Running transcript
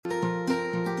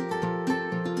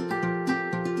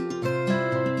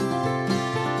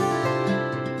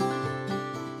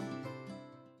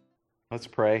Let's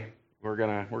pray. We're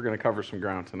gonna cover some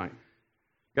ground tonight.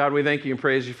 God, we thank you and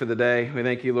praise you for the day. We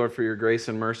thank you, Lord, for your grace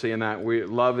and mercy, and that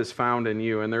love is found in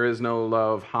you, and there is no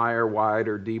love higher,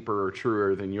 wider, deeper, or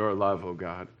truer than your love, oh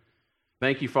God.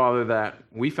 Thank you, Father, that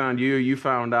we found you, you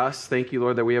found us. Thank you,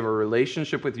 Lord, that we have a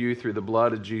relationship with you through the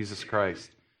blood of Jesus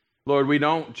Christ. Lord, we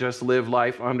don't just live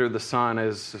life under the sun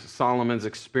as Solomon's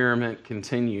experiment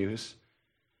continues.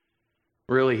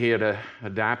 Really, he had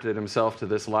adapted himself to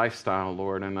this lifestyle,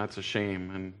 Lord, and that's a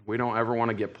shame. And we don't ever want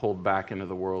to get pulled back into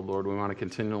the world, Lord. We want to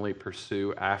continually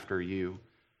pursue after you.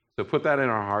 So put that in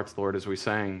our hearts, Lord, as we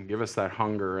sang. Give us that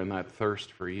hunger and that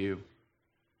thirst for you.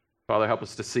 Father, help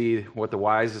us to see what the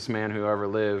wisest man who ever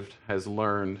lived has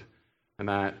learned, and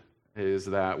that is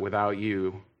that without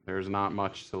you, there's not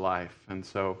much to life. And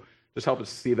so just help us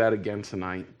see that again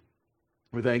tonight.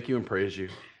 We thank you and praise you.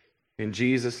 In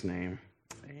Jesus' name,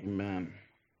 amen.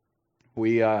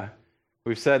 We've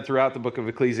said throughout the book of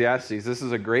Ecclesiastes, this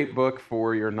is a great book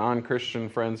for your non-Christian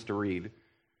friends to read,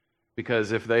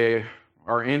 because if they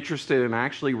are interested in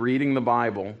actually reading the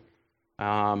Bible,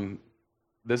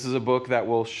 this is a book that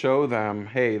will show them,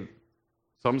 hey,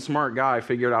 some smart guy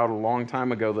figured out a long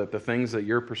time ago that the things that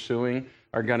you're pursuing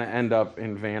are going to end up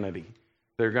in vanity.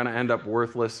 They're going to end up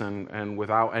worthless and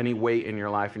without any weight in your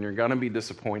life, and you're going to be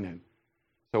disappointed.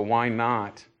 So why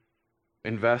not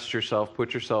invest yourself,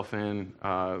 put yourself in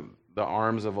the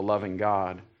arms of a loving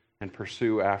God and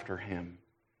pursue after him.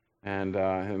 And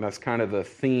that's kind of the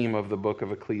theme of the book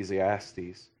of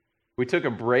Ecclesiastes. We took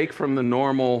a break from the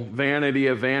normal vanity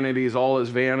of vanities, all is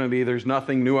vanity, there's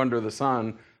nothing new under the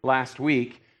sun, last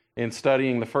week in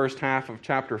studying the first half of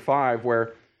chapter 5,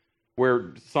 where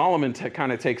Solomon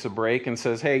kind of takes a break and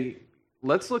says, hey,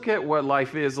 let's look at what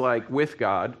life is like with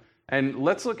God, and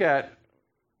let's look at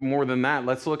more than that,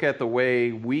 let's look at the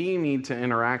way we need to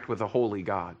interact with a holy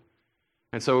God.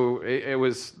 And so it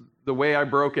was, the way I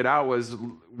broke it out was,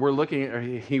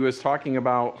 he was talking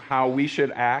about how we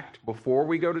should act before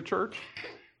we go to church,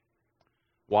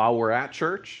 while we're at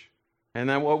church, and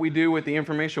then what we do with the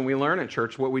information we learn at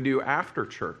church, what we do after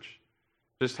church,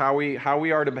 just how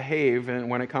we are to behave and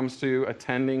when it comes to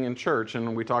attending in church.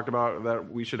 And we talked about that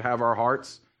we should have our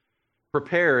hearts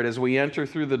prepared as we enter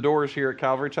through the doors here at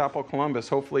Calvary Chapel, Columbus.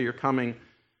 Hopefully you're coming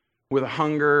with a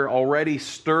hunger already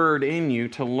stirred in you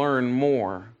to learn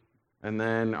more. And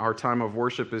then our time of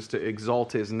worship is to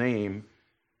exalt his name,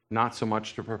 not so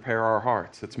much to prepare our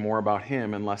hearts. It's more about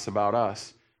him and less about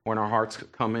us when our hearts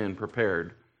come in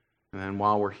prepared. And then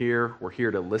while we're here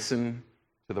to listen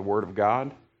to the word of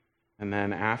God. And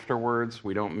then afterwards,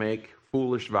 we don't make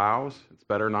foolish vows. It's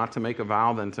better not to make a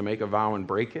vow than to make a vow and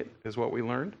break it, is what we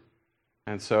learned.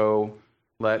 And so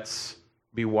let's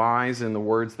be wise in the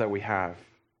words that we have.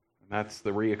 And that's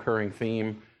the reoccurring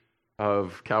theme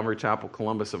of Calvary Chapel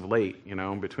Columbus of late,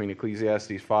 between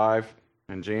Ecclesiastes 5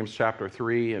 and James chapter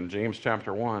 3 and James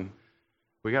chapter 1.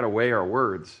 We got to weigh our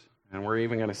words, and we're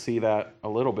even going to see that a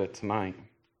little bit tonight.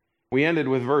 We ended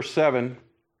with verse 7,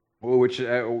 which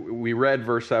we read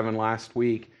verse 7 last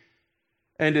week.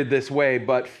 Ended this way,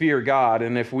 but fear God.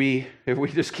 And if we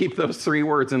just keep those three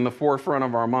words in the forefront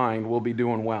of our mind, we'll be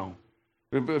doing well.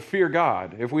 But fear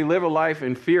God. If we live a life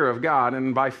in fear of God,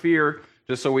 and by fear,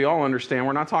 just so we all understand,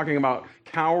 we're not talking about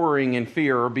cowering in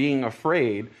fear or being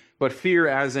afraid, but fear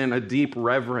as in a deep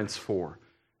reverence for.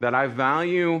 That I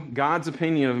value God's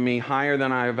opinion of me higher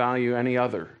than I value any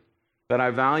other. That I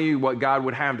value what God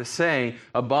would have to say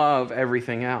above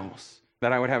everything else.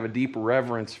 That I would have a deep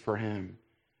reverence for him.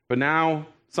 But now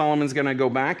Solomon's going to go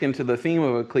back into the theme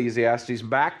of Ecclesiastes,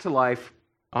 back to life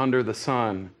under the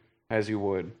sun, as you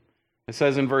would. It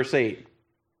says in verse 8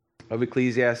 of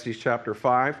Ecclesiastes chapter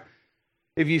 5,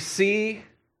 if you see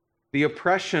the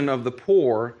oppression of the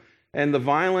poor and the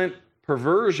violent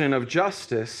perversion of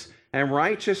justice and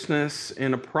righteousness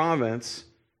in a province,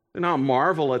 do not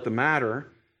marvel at the matter,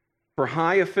 for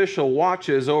high official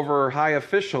watches over high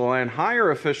official and higher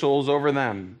officials over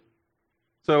them.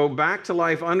 So back to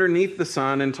life underneath the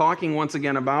sun and talking once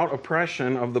again about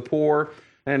oppression of the poor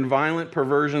and violent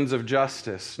perversions of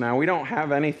justice. Now, we don't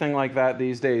have anything like that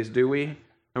these days, do we?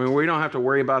 I mean, we don't have to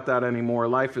worry about that anymore.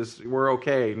 We're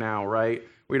okay now, right?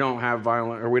 We don't have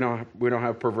violent, or we don't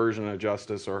have perversion of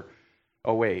justice, or,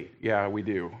 oh wait, yeah, we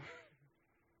do.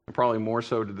 And probably more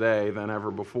so today than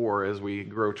ever before as we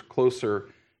grow closer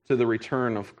to the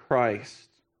return of Christ.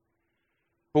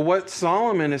 But what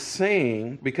Solomon is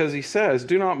saying, because he says,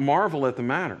 do not marvel at the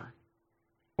matter.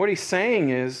 What he's saying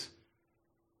is,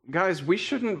 guys, we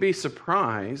shouldn't be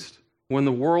surprised when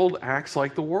the world acts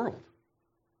like the world.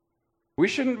 We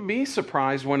shouldn't be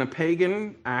surprised when a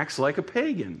pagan acts like a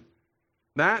pagan.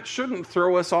 That shouldn't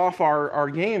throw us off our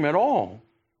game at all.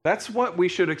 That's what we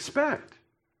should expect.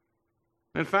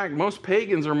 In fact, most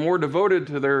pagans are more devoted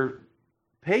to their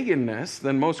paganness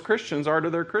than most Christians are to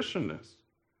their Christianness.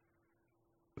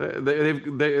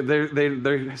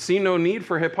 They see no need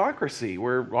for hypocrisy,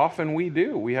 where often we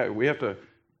do. We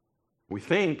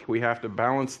think we have to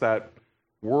balance that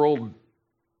world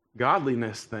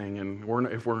godliness thing, and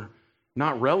if we're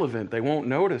not relevant, they won't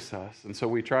notice us. And so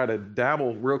we try to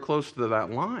dabble real close to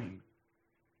that line.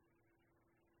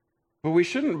 But we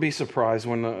shouldn't be surprised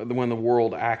when the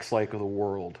world acts like the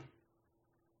world.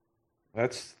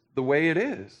 That's the way it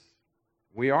is.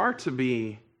 We are to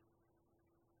be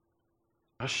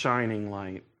a shining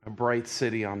light, a bright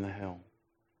city on the hill.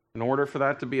 In order for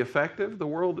that to be effective, the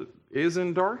world is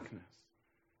in darkness.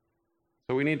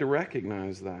 So we need to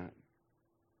recognize that.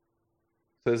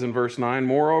 It says in verse 9,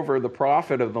 moreover, the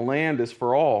profit of the land is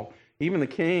for all. Even the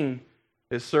king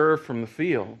is served from the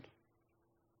field.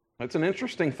 That's an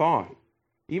interesting thought.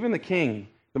 Even the king,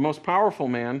 the most powerful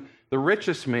man, the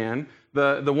richest man,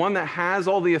 the one that has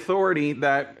all the authority,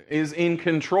 that is in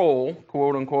control,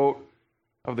 quote unquote,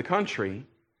 of the country,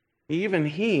 even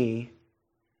he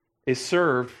is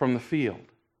served from the field.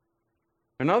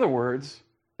 In other words,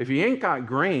 if you ain't got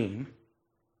grain,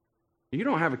 you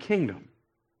don't have a kingdom,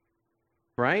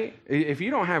 right? If you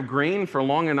don't have grain for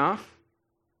long enough,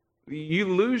 you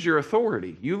lose your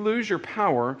authority, you lose your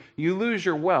power, you lose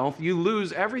your wealth, you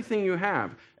lose everything you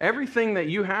have. Everything that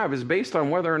you have is based on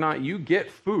whether or not you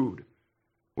get food,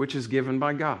 which is given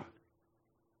by God.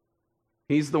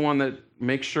 He's the one that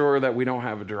makes sure that we don't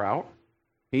have a drought.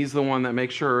 He's the one that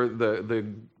makes sure the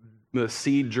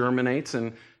seed germinates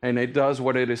and it does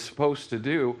what it is supposed to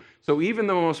do. So even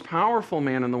the most powerful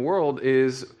man in the world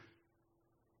is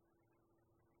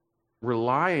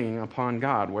relying upon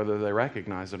God, whether they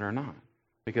recognize it or not,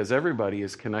 because everybody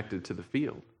is connected to the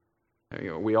field.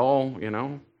 We all,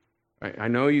 I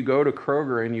know you go to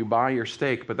Kroger and you buy your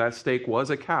steak, but that steak was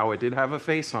a cow. It did have a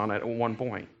face on it at one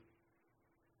point,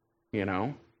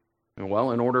 And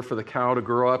well, in order for the cow to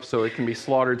grow up so it can be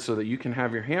slaughtered so that you can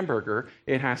have your hamburger,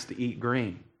 it has to eat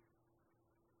grain.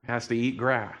 It has to eat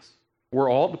grass.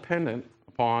 We're all dependent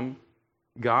upon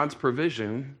God's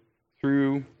provision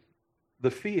through the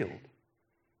field.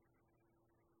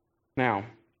 Now,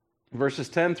 verses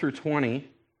 10 through 20,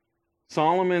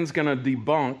 Solomon's going to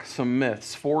debunk some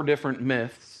myths, 4 different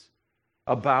myths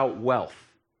about wealth.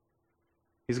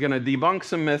 He's going to debunk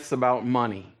some myths about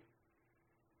money.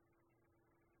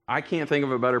 I can't think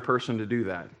of a better person to do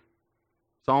that.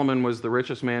 Solomon was the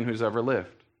richest man who's ever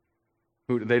lived.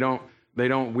 We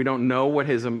don't know what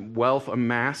his wealth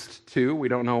amassed to. We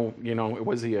don't know,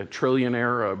 was he a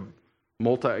trillionaire, a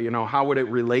multi, how would it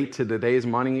relate to today's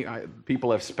money?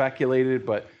 People have speculated,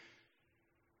 but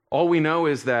all we know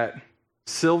is that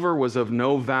silver was of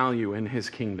no value in his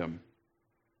kingdom.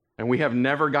 And we have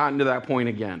never gotten to that point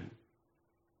again.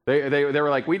 They were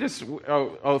like, we just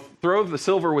throw the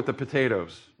silver with the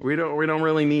potatoes. We don't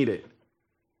really need it.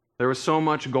 There was so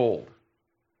much gold.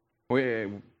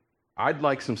 I'd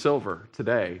like some silver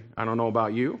today. I don't know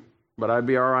about you, but I'd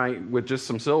be all right with just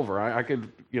some silver. I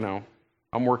could,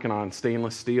 I'm working on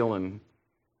stainless steel and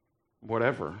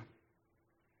whatever.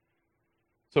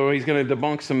 So he's going to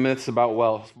debunk some myths about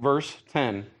wealth. Verse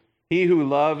 10, he who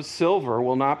loves silver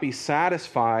will not be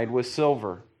satisfied with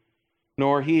silver,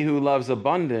 nor he who loves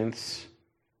abundance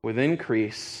with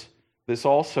increase. This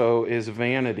also is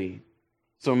vanity.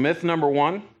 So myth number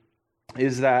 1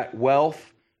 is that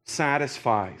wealth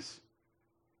satisfies.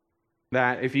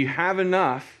 That if you have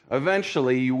enough,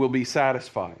 eventually you will be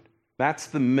satisfied. That's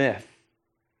the myth.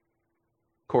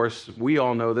 Of course, we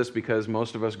all know this because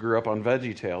most of us grew up on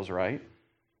VeggieTales, right?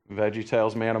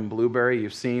 VeggieTales, Madame Blueberry.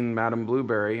 You've seen Madame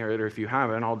Blueberry, or if you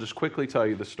haven't, I'll just quickly tell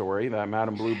you the story that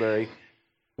Madame Blueberry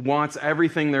wants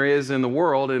everything there is in the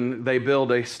world, and they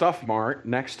build a Stuff Mart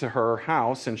next to her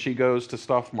house, and she goes to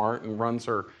Stuff Mart and runs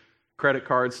her credit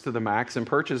cards to the max and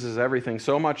purchases everything,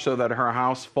 so much so that her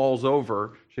house falls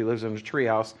over. She lives in a tree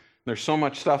house. There's so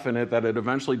much stuff in it that it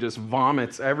eventually just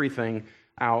vomits everything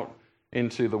out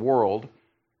into the world.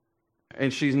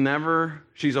 And she's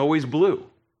always blue.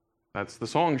 That's the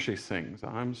song she sings.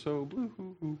 I'm so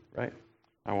blue, right?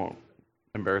 I won't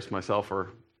embarrass myself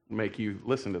or make you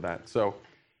listen to that.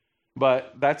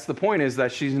 But that's the point, is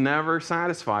that she's never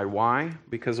satisfied. Why?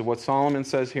 Because of what Solomon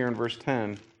says here in verse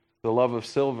 10, the love of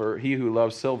silver, he who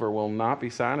loves silver will not be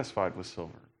satisfied with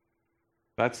silver.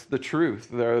 That's the truth.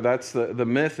 That's the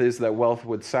myth is that wealth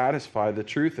would satisfy. The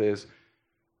truth is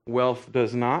wealth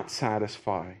does not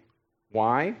satisfy.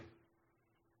 Why?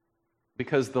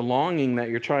 Because the longing that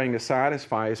you're trying to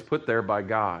satisfy is put there by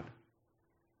God.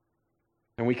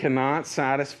 And we cannot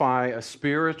satisfy a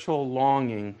spiritual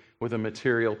longing with a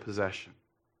material possession.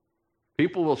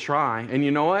 People will try, and you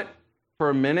know what?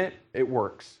 For a minute, it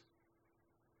works.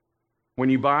 When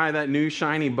you buy that new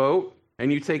shiny boat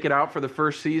and you take it out for the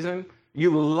first season,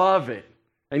 you love it.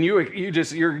 And you're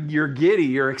giddy,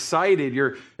 you're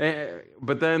excited,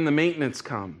 but then the maintenance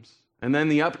comes, and then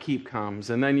the upkeep comes,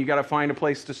 and then you got to find a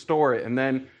place to store it, and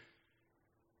then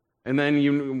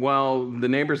the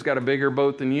neighbor's got a bigger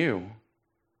boat than you.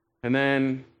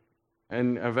 And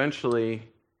eventually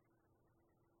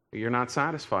you're not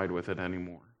satisfied with it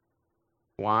anymore.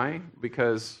 Why?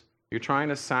 Because you're trying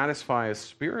to satisfy a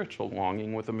spiritual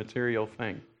longing with a material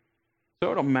thing. So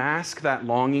it'll mask that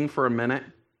longing for a minute,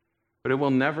 but it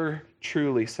will never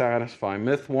truly satisfy.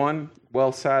 Myth 1,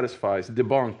 well satisfies,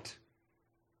 debunked.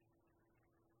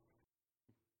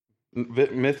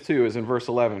 Myth 2 is in verse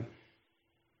 11. It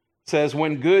says,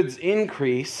 when goods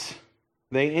increase,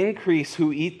 they increase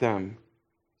who eat them.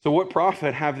 So what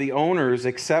profit have the owners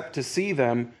except to see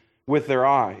them with their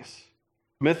eyes?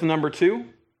 Myth number 2,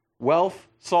 wealth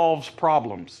solves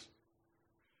problems.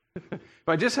 If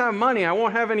I just have money, I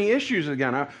won't have any issues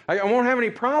again. I won't have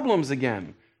any problems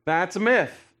again. That's a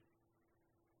myth.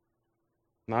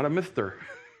 Not a myther.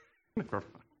 Never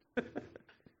mind.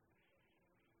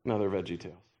 Another Veggie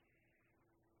Tales.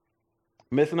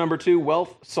 Myth number 2,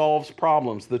 wealth solves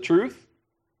problems. The truth,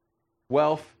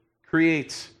 wealth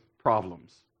creates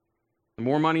problems. The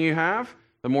more money you have,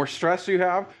 the more stress you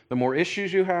have, the more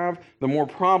issues you have, the more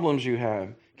problems you have.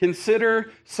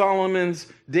 Consider Solomon's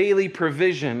daily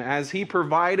provision as he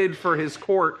provided for his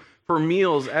court for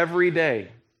meals every day.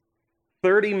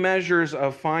 30 measures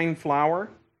of fine flour,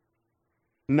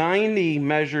 90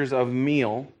 measures of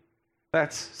meal.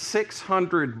 That's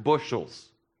 600 bushels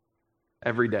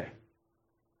every day.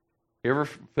 You ever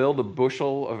filled a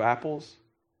bushel of apples?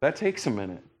 That takes a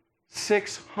minute.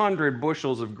 600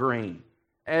 bushels of grain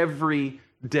every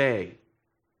day.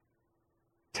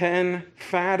 10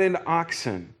 fatted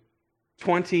oxen,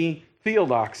 20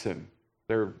 field oxen.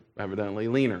 They're evidently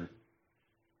leaner.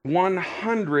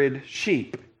 100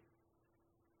 sheep,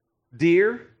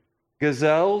 deer,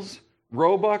 gazelles,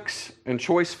 roebucks, and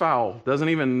choice fowl. Doesn't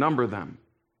even number them.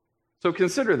 So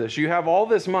consider this. You have all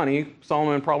this money.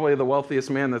 Solomon, probably the wealthiest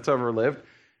man that's ever lived.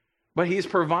 But he's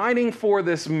providing for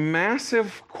this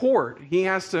massive court. He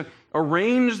has to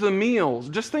arrange the meals.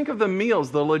 Just think of the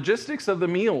meals, the logistics of the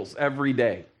meals every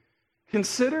day.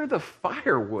 Consider the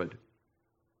firewood.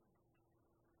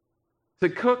 To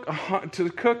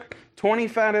cook 20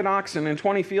 fatted oxen and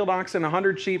 20 field oxen,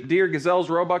 100 sheep, deer, gazelles,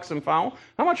 roebucks, and fowl.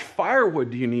 How much firewood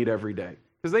do you need every day?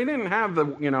 Because they didn't have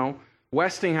the,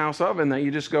 Westinghouse oven that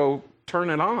you just go turn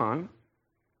it on.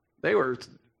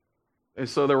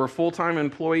 So there were full-time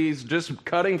employees just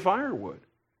cutting firewood.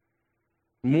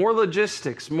 More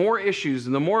logistics, more issues.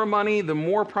 The more money, the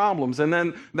more problems. And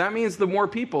then that means the more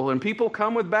people. And people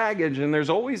come with baggage, and there's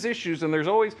always issues, and there's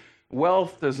always...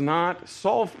 Wealth does not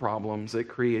solve problems, it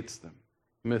creates them.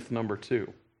 Myth number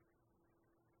 2.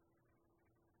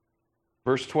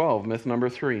 Verse 12, myth number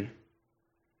 3.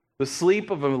 The sleep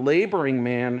of a laboring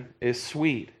man is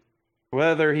sweet,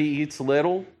 whether he eats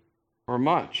little or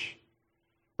much.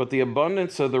 But the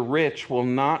abundance of the rich will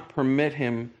not permit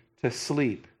him to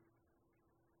sleep.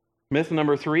 Myth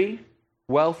number 3,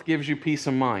 wealth gives you peace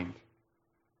of mind.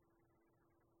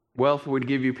 Wealth would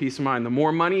give you peace of mind. The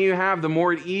more money you have, the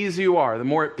more at ease you are, the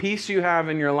more at peace you have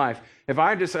in your life. If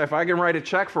I can write a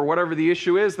check for whatever the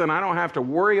issue is, then I don't have to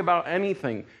worry about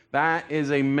anything. That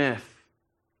is a myth.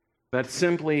 That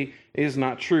simply is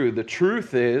not true. The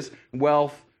truth is,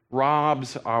 wealth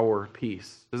robs our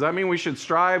peace. Does that mean we should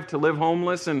strive to live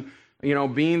homeless and,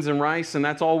 beans and rice and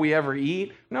that's all we ever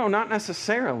eat? No, not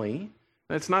necessarily.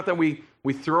 It's not that we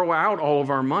throw out all of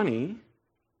our money.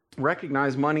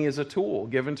 Recognize money is a tool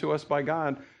given to us by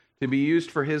God to be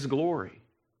used for His glory.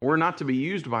 We're not to be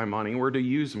used by money, we're to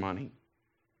use money.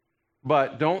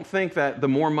 But don't think that the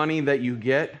more money that you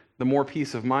get, the more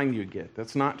peace of mind you get.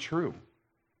 That's not true.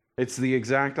 It's the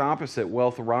exact opposite.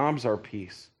 Wealth robs our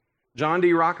peace. John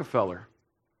D. Rockefeller,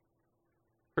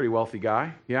 pretty wealthy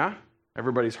guy, yeah?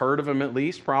 Everybody's heard of him at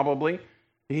least, probably.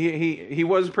 He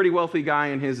was a pretty wealthy guy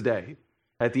in his day.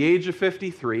 At the age of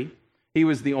 53, he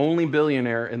was the only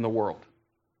billionaire in the world.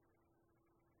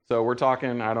 So we're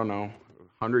talking,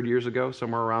 100 years ago,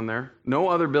 somewhere around there. No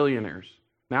other billionaires.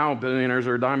 Now billionaires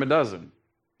are a dime a dozen.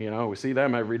 We see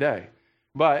them every day.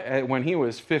 But when he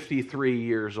was 53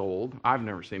 years old, I've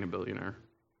never seen a billionaire.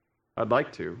 I'd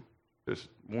like to, just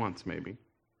once maybe.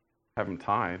 Have him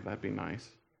tithe, that'd be nice.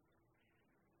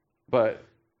 But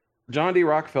John D.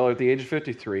 Rockefeller, at the age of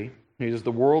 53, he was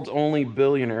the world's only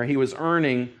billionaire. He was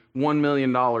earning $1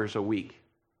 million a week.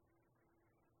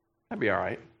 That'd be all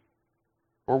right.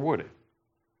 Or would it?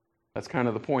 That's kind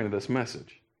of the point of this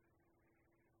message.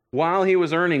 While he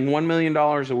was earning $1 million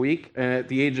a week, and at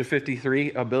the age of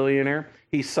 53, a billionaire,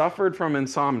 he suffered from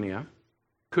insomnia,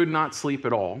 could not sleep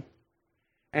at all,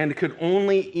 and could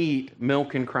only eat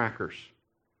milk and crackers.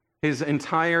 His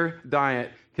entire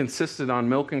diet consisted on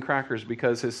milk and crackers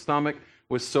because his stomach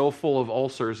was so full of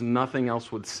ulcers, nothing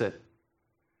else would sit.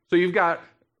 So you've got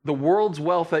the world's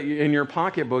wealth in your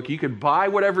pocketbook. You could buy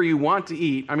whatever you want to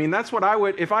eat. I mean, that's what I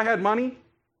would, if I had money,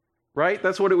 right?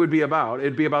 That's what it would be about.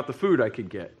 It'd be about the food I could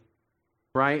get,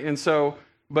 right? And so,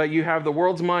 but you have the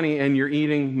world's money and you're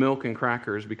eating milk and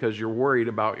crackers because you're worried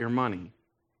about your money.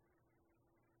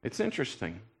 It's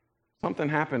interesting. Something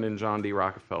happened in John D.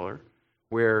 Rockefeller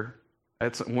where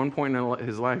at one point in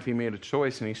his life he made a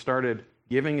choice and he started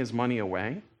giving his money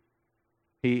away.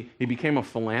 He became a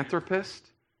philanthropist.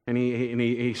 And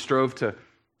he strove to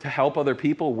help other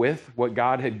people with what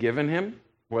God had given him.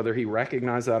 Whether he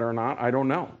recognized that or not, I don't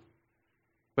know.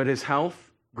 But his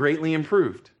health greatly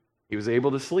improved. He was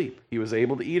able to sleep. He was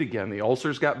able to eat again. The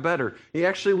ulcers got better. He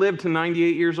actually lived to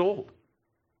 98 years old.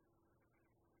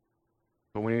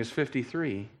 But when he was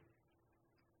 53,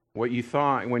 what you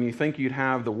thought, when you think you'd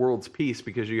have the world's peace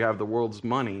because you have the world's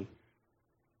money,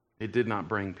 it did not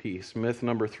bring peace. Myth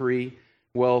number 3,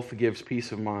 wealth gives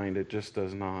peace of mind. It just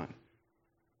does not.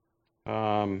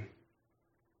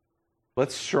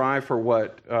 Let's strive for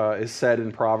what is said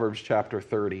in Proverbs chapter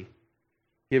 30.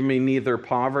 Give me neither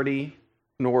poverty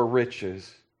nor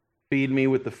riches. Feed me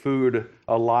with the food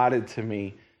allotted to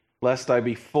me, lest I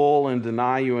be full and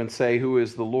deny you and say, who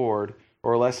is the Lord?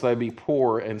 Or lest I be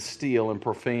poor and steal and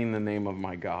profane the name of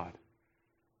my God.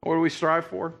 What do we strive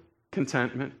for?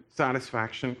 Contentment,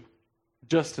 satisfaction,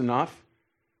 just enough.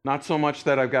 Not so much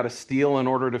that I've got to steal in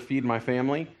order to feed my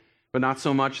family, but not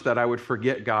so much that I would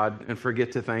forget God and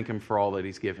forget to thank Him for all that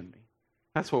He's given me.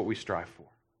 That's what we strive for.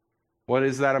 What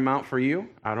is that amount for you?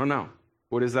 I don't know.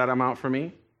 What is that amount for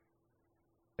me?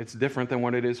 It's different than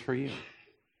what it is for you.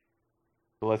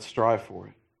 So let's strive for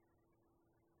it.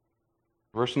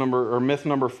 Myth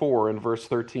number 4 in verse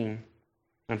 13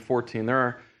 and 14.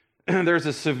 There's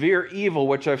a severe evil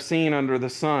which I've seen under the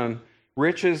sun,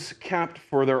 riches kept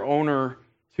for their owner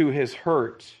to his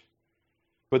hurt.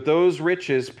 But those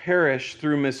riches perish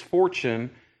through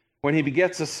misfortune. When he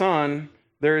begets a son,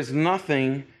 there is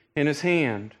nothing in his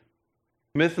hand.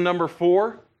 Myth number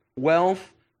 4,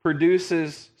 wealth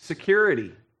produces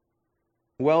security.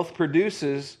 Wealth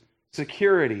produces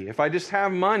security. If I just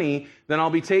have money, then I'll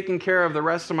be taken care of the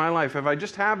rest of my life. If I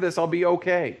just have this, I'll be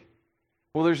okay.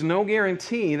 Well, there's no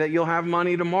guarantee that you'll have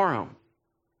money tomorrow.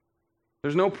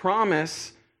 There's no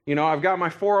promise. I've got my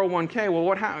 401k.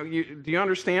 Well, do you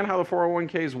understand how the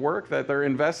 401ks work? That they're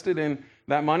invested in,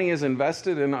 that money is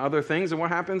invested in other things. And what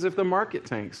happens if the market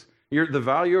tanks? The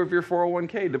value of your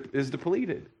 401k is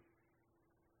depleted.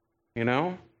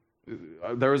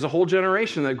 There was a whole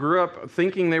generation that grew up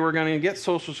thinking they were going to get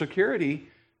Social Security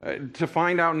to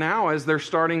find out now as they're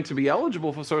starting to be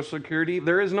eligible for Social Security,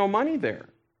 there is no money there.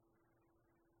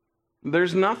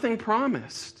 There's nothing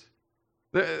promised.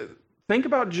 Think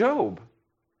about Job.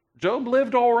 Job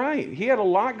lived all right. He had a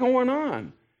lot going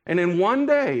on. And in one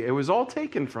day, it was all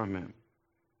taken from him.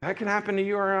 That can happen to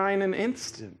you or I in an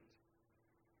instant.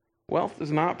 Wealth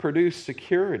does not produce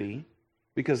security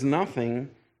because nothing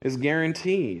is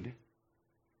guaranteed.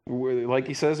 Like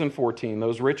he says in 14,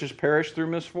 those riches perish through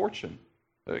misfortune.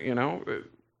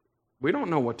 We don't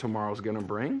know what tomorrow's going to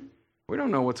bring. We don't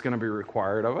know what's going to be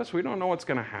required of us. We don't know what's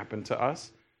going to happen to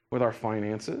us with our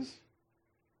finances.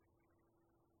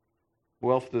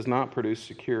 Wealth does not produce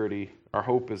security. Our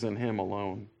hope is in Him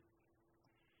alone.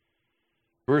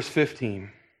 Verse 15.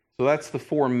 So that's the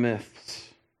 4 myths.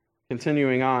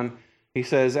 Continuing on, he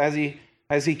says, As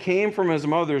he came from his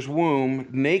mother's womb,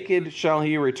 naked shall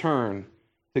he return,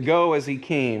 to go as he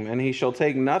came, and he shall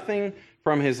take nothing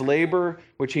from his labor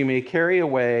which he may carry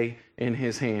away in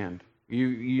his hand.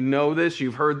 You know this,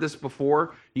 you've heard this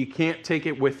before. You can't take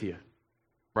it with you,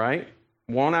 right?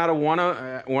 One out of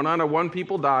one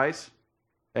people dies.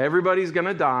 Everybody's going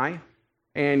to die,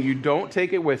 and you don't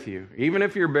take it with you. Even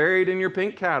if you're buried in your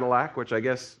pink Cadillac, which I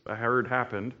guess I heard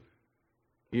happened,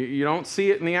 you don't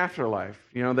see it in the afterlife.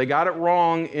 They got it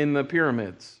wrong in the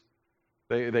pyramids.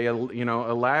 They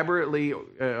elaborately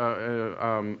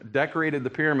decorated the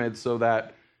pyramids so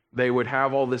that they would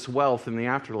have all this wealth in the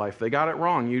afterlife. They got it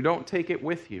wrong. You don't take it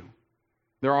with you.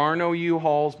 There are no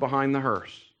U-Hauls behind the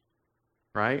hearse,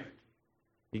 right?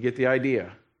 You get the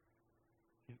idea.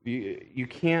 You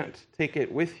can't take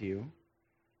it with you.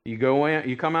 You go in,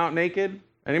 you come out naked.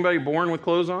 Anybody born with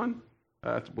clothes on?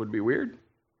 That would be weird.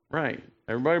 Right.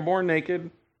 Everybody born naked.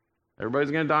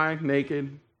 Everybody's going to die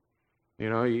naked.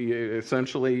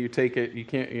 Essentially you take it, you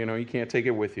can't take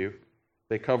it with you.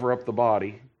 They cover up the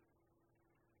body.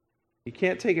 You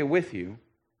can't take it with you,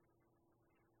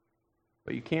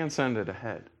 but you can send it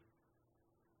ahead.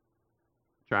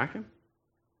 Tracking?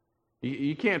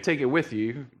 You can't take it with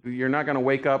you. You're not going to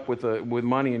wake up with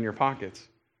money in your pockets,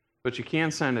 but you can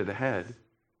send it ahead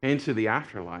into the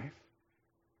afterlife.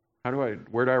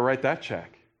 Where do I write that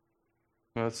check?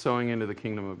 Well, it's sowing into the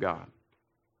kingdom of God.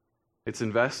 It's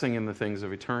investing in the things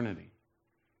of eternity.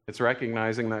 It's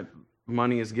recognizing that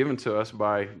money is given to us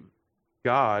by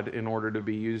God in order to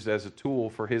be used as a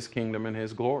tool for His kingdom and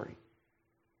His glory.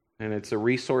 And it's a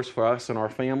resource for us and our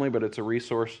family, but it's a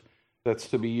resource that's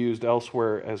to be used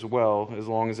elsewhere as well, as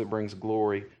long as it brings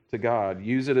glory to God.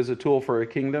 Use it as a tool for a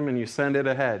kingdom, and you send it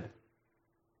ahead.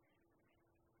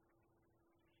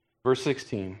 Verse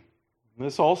 16.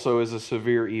 This also is a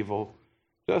severe evil.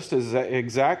 Just as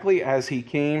exactly as he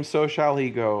came, so shall he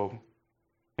go.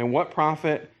 And what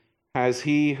profit has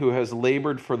he who has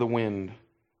labored for the wind?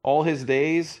 All his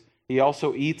days he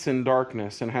also eats in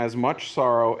darkness and has much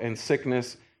sorrow and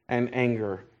sickness and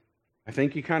anger. I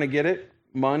think you kind of get it.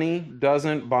 Money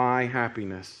doesn't buy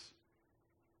happiness.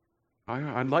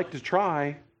 I'd like to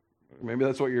try. Maybe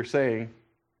that's what you're saying.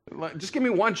 Just give me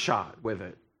one shot with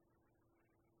it.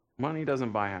 Money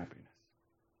doesn't buy happiness.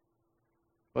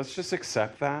 Let's just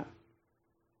accept that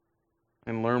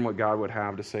and learn what God would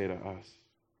have to say to us.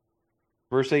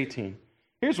 Verse 18.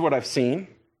 Here's what I've seen.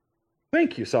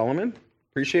 Thank you, Solomon.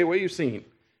 Appreciate what you've seen.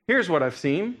 Here's what I've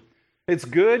seen. It's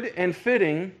good and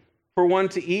fitting for one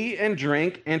to eat and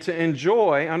drink and to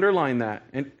enjoy, underline that,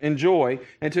 and enjoy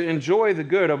the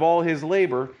good of all his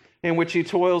labor in which he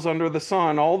toils under the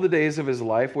sun all the days of his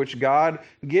life, which God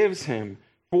gives him,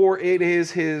 for it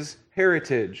is his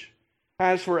heritage.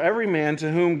 As for every man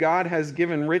to whom God has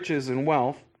given riches and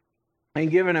wealth, and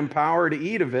given him power to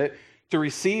eat of it, to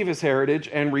receive his heritage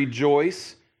and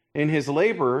rejoice in his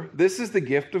labor, this is the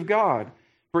gift of God.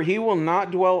 For he will not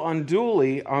dwell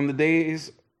unduly on the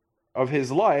days of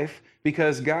his life,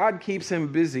 because God keeps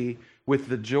him busy with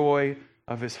the joy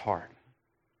of his heart.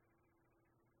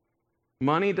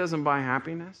 Money doesn't buy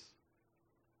happiness,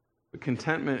 but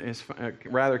contentment is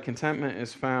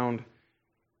found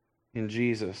in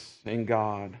Jesus, in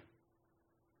God.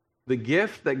 The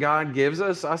gift that God gives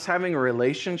us having a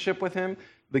relationship with him,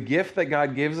 the gift that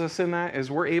God gives us in that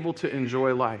is we're able to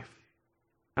enjoy life.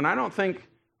 And I don't think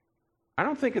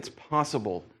it's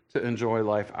possible to enjoy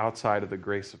life outside of the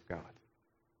grace of God.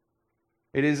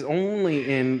 It is only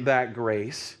in that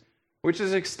grace, which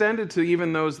is extended to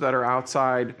even those that are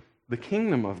outside the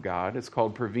kingdom of God, it's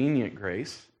called prevenient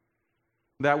grace,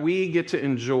 that we get to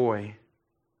enjoy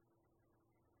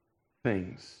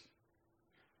things.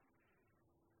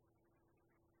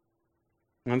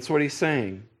 That's what he's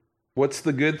saying. What's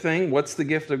the good thing? What's the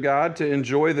gift of God? To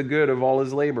enjoy the good of all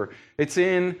his labor. It's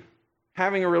in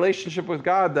having a relationship with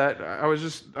God that I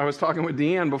was talking with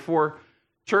Deanne before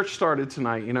church started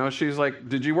tonight. She's like,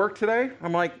 "Did you work today?"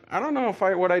 I'm like, "I don't know if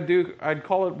what I do, I'd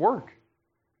call it work."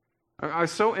 I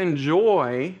so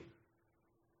enjoy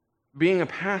being a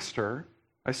pastor.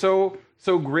 I so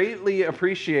greatly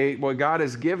appreciate what God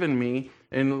has given me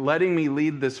in letting me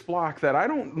lead this flock that I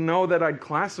don't know that I'd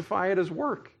classify it as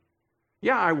work.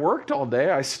 Yeah, I worked all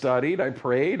day. I studied. I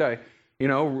prayed. I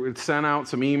sent out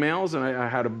some emails, and I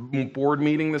had a board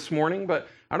meeting this morning. But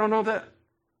I don't know that,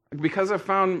 because I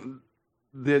found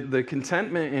the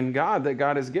contentment in God that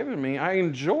God has given me, I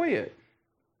enjoy it.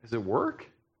 Is it work?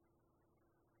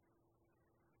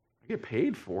 I get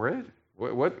paid for it.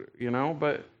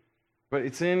 But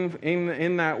it's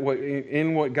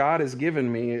in what God has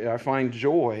given me, I find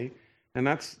joy, and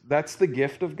that's the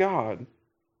gift of God.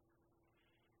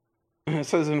 It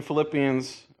says in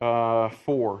Philippians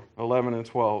 4:11 and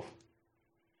 12.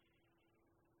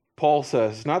 Paul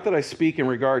says, "Not that I speak in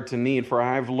regard to need, for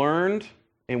I have learned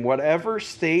in whatever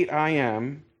state I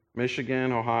am,"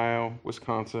 Michigan, Ohio,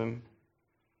 Wisconsin,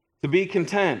 "to be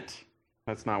content."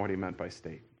 That's not what he meant by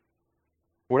state.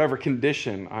 Whatever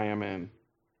condition I am in.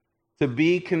 To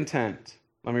be content.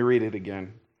 Let me read it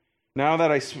again. Now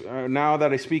that I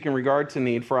speak in regard to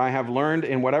need, for I have learned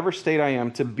in whatever state I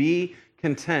am to be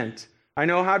content. I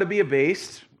know how to be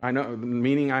abased. I know,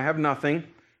 meaning I have nothing.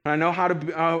 And I know how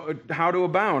to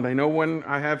abound. I know when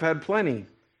I have had plenty.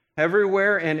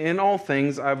 Everywhere and in all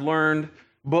things I've learned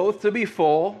both to be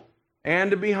full and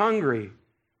to be hungry,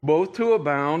 both to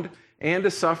abound and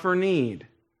to suffer need.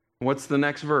 What's the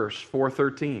next verse?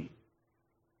 4:13.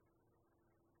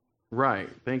 Right.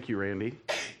 Thank you, Randy.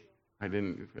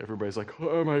 Everybody's like,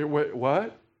 "Oh,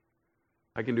 what?"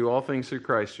 I can do all things through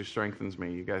Christ who strengthens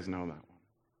me. You guys know that one.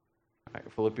 All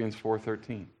right, Philippians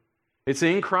 4:13. It's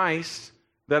in Christ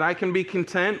that I can be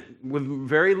content with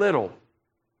very little.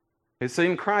 It's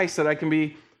in Christ that I can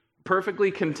be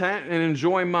perfectly content and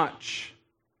enjoy much.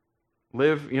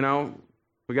 Live,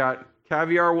 we got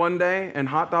caviar one day and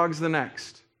hot dogs the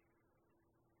next.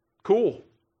 Cool.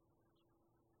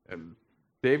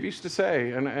 Dave used to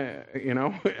say, and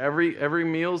every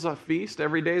meal's a feast,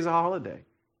 every day's a holiday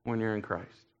when you're in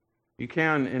Christ. You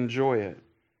can enjoy it.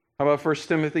 How about 1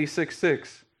 Timothy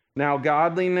 6:6? Now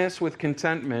godliness with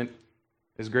contentment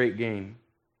is great gain.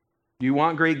 You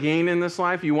want great gain in this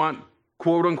life? You want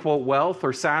quote unquote wealth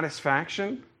or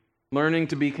satisfaction? Learning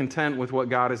to be content with what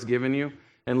God has given you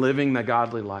and living the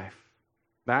godly life.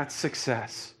 That's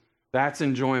success. That's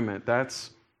enjoyment.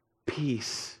 That's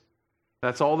peace.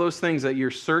 That's all those things that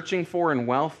you're searching for in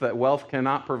wealth that wealth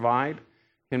cannot provide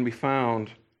can be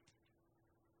found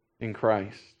in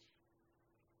Christ.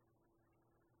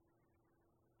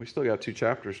 We still got 2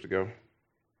 chapters to go.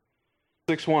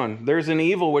 6:1. There's an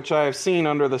evil which I have seen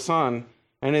under the sun,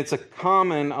 and it's a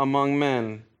common among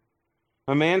men.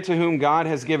 A man to whom God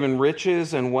has given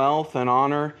riches and wealth and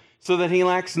honor, so that he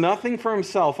lacks nothing for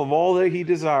himself of all that he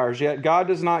desires. Yet God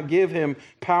does not give him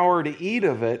power to eat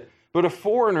of it, but a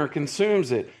foreigner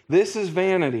consumes it. This is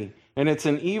vanity, and it's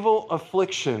an evil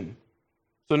affliction.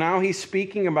 So now he's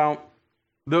speaking about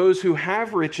those who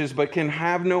have riches but can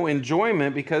have no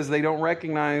enjoyment because they don't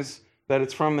recognize that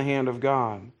it's from the hand of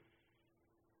God.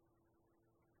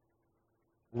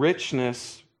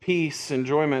 Richness, peace,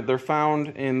 enjoyment, they're found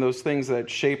in those things that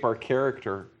shape our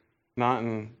character, not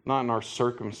in our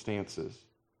circumstances.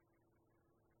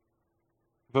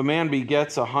 If a man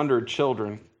begets 100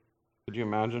 children, could you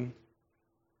imagine?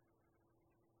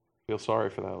 Feel sorry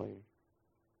for that lady.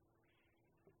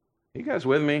 You guys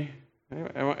with me?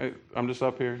 I'm just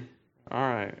up here. All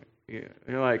right.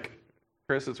 You're like,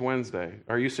 Khris, it's Wednesday.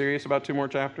 Are you serious about 2 more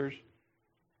chapters?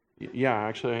 Yeah,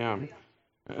 actually I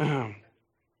am.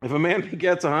 If a man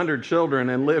begets 100 children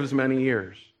and lives many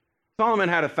years, Solomon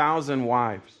had 1,000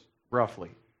 wives, roughly.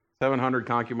 700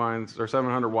 concubines, or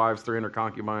 700 wives, 300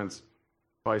 concubines,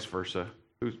 vice versa.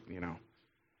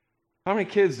 How many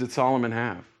kids did Solomon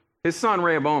have? His son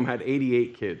Rehoboam had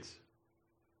 88 kids.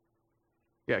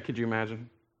 Yeah, could you imagine?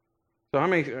 So how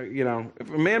many, if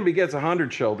a man begets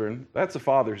 100 children, that's a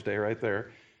Father's Day right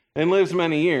there, and lives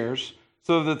many years,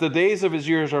 so that the days of his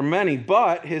years are many,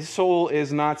 but his soul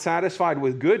is not satisfied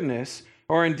with goodness,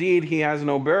 or indeed he has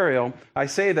no burial, I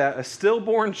say that a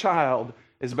stillborn child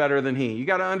is better than he. You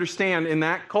got to understand, in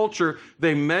that culture,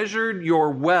 they measured your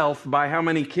wealth by how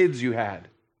many kids you had,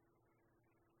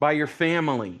 by your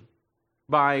family.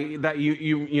 By that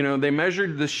they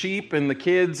measured the sheep and the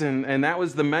kids, and that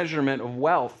was the measurement of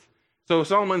wealth. So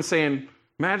Solomon's saying,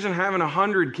 imagine having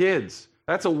 100 kids.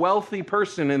 That's a wealthy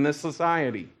person in this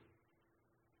society.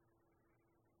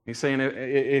 He's saying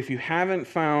if you haven't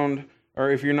found,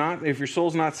 or if your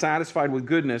soul's not satisfied with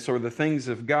goodness or the things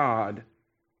of God,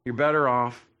 you're better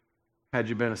off had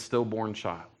you been a stillborn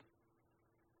child.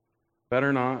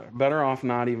 Better off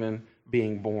not even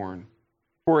being born.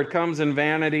 For it comes in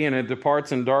vanity and it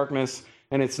departs in darkness,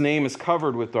 and its name is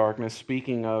covered with darkness,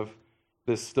 speaking of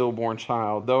this stillborn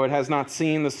child. Though it has not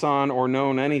seen the sun or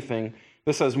known anything,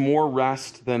 this has more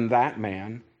rest than that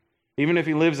man. Even if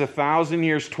he lives 1,000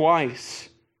 years twice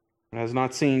and has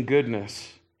not seen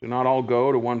goodness, do not all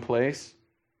go to one place?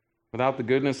 Without the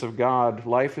goodness of God,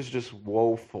 life is just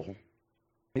woeful.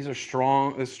 These are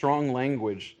strong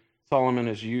language Solomon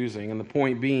is using, and the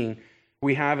point being,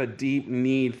 we have a deep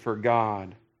need for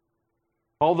God.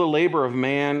 All the labor of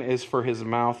man is for his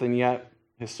mouth, and yet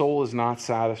his soul is not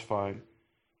satisfied.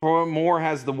 For what more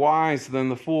has the wise than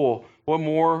the fool?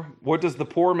 What does the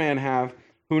poor man have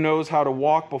who knows how to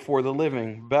walk before the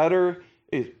living? Better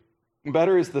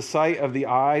is the sight of the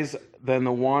eyes than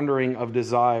the wandering of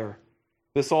desire.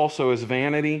 This also is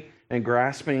vanity and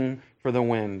grasping for the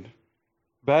wind.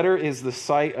 Better is the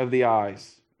sight of the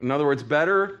eyes. In other words,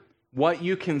 better what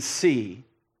you can see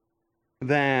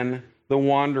than the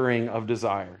wandering of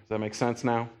desire. Does that make sense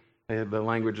now? The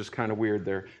language is kind of weird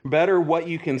there. Better what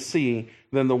you can see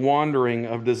than the wandering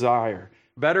of desire.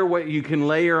 Better what you can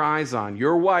lay your eyes on.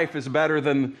 Your wife is better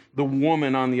than the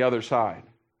woman on the other side.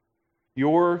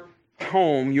 Your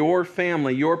home, your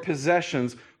family, your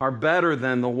possessions are better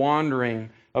than the wandering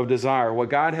of desire. What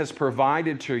God has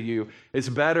provided to you is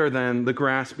better than the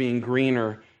grass being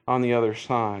greener on the other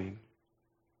side.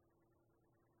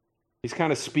 He's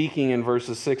kind of speaking in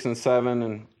verses 6 and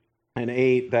 7 and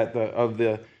 8 that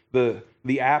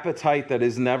the appetite that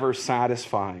is never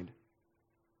satisfied.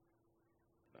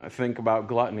 I think about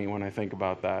gluttony when I think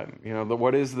about that.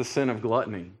 What is the sin of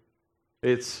gluttony?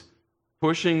 It's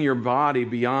pushing your body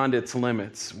beyond its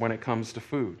limits when it comes to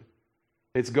food.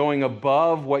 It's going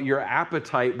above what your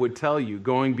appetite would tell you,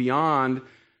 going beyond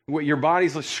what your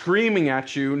body's screaming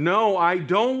at you. No, I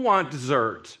don't want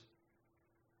dessert.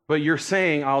 But you're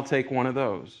saying, I'll take one of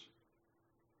those.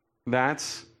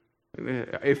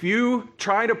 If you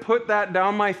try to put that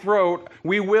down my throat,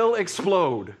 we will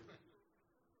explode.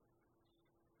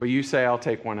 But you say, I'll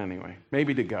take one anyway,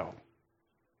 maybe to go.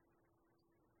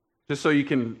 Just so you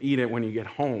can eat it when you get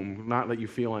home, not that you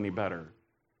feel any better.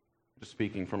 Just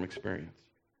speaking from experience.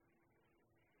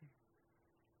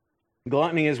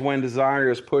 Gluttony is when desire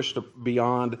is pushed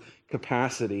beyond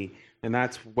capacity, and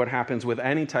that's what happens with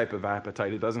any type of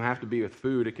appetite. It doesn't have to be with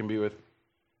food. It can be with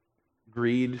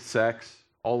greed, sex,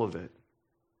 all of it.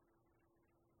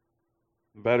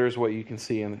 Better is what you can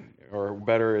see, or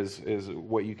better is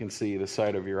what you can see, the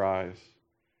sight of your eyes.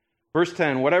 Verse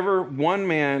 10, whatever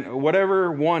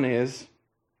one is,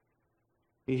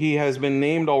 he has been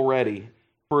named already,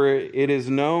 for it is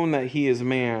known that he is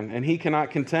man, and he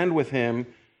cannot contend with him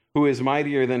who is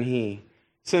mightier than he.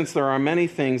 Since there are many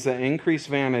things that increase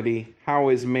vanity, how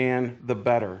is man the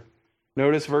better?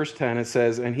 Notice verse 10, it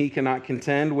says, and he cannot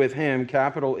contend with him,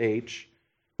 capital H,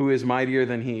 who is mightier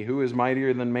than he. Who is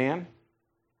mightier than man?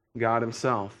 God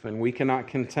himself, and we cannot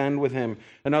contend with him.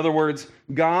 In other words,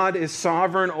 God is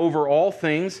sovereign over all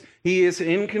things. He is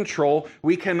in control.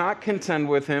 We cannot contend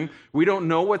with him. We don't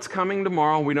know what's coming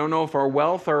tomorrow. We don't know if our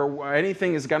wealth or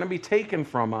anything is going to be taken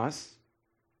from us.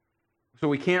 So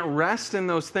we can't rest in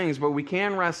those things, but we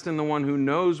can rest in the one who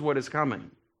knows what is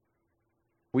coming.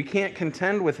 We can't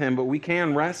contend with him, but we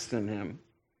can rest in him.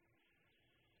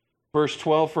 Verse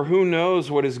 12, for who knows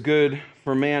what is good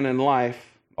for man in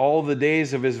life? All the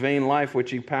days of his vain life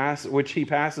which he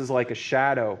passes like a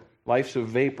shadow. Life's a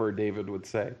vapor, David would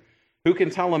say. Who can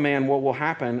tell a man what will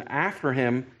happen after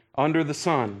him under the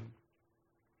sun?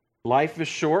 Life is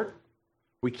short.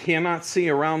 We cannot see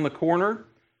around the corner.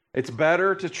 It's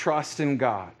better to trust in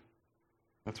God.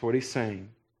 That's what he's saying.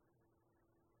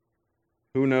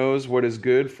 Who knows what is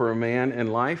good for a man in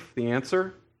life? The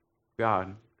answer?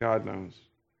 God. God knows.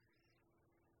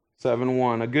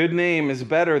 7:1. A good name is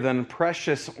better than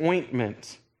precious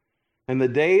ointment, and the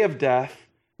day of death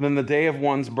than the day of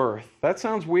one's birth. That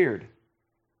sounds weird.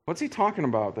 What's he talking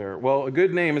about there? Well, a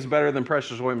good name is better than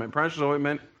precious ointment. Precious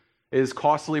ointment is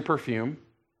costly perfume.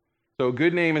 So a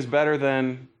good name is better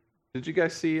than... Did you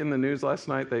guys see in the news last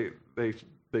night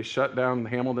they shut down the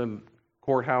Hamilton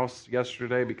courthouse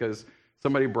yesterday because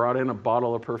somebody brought in a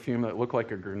bottle of perfume that looked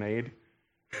like a grenade?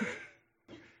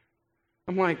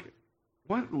 I'm like,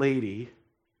 what lady,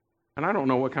 and I don't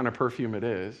know what kind of perfume it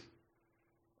is,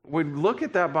 would look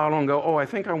at that bottle and go, oh, I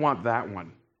think I want that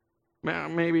one.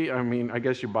 Maybe, I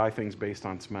guess you buy things based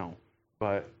on smell.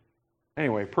 But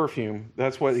anyway, perfume,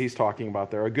 that's what he's talking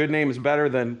about there. A good name is better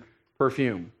than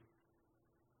perfume.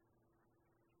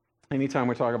 Anytime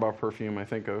we talk about perfume, I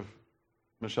think of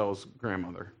Michelle's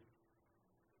grandmother,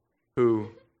 who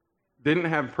didn't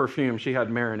have perfume, she had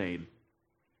marinade.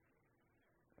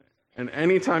 And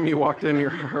anytime you walked in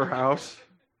her house,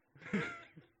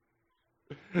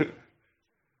 it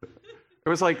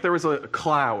was like there was a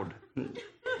cloud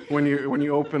when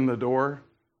you opened the door.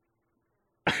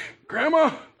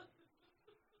 Grandma!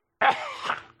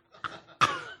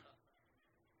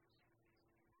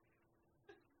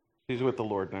 She's with the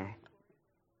Lord now.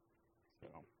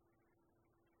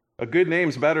 A good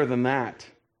name's better than that.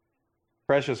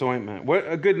 Precious ointment. What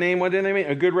a good name, what do they mean?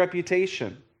 A good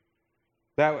reputation.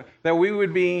 That we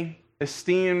would be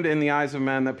esteemed in the eyes of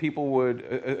men, that people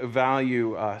would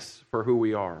value us for who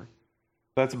we are.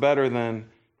 That's better than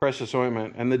precious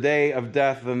ointment. And the day of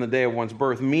death than the day of one's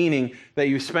birth, meaning that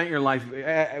you spent your life,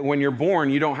 when you're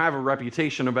born, you don't have a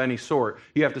reputation of any sort.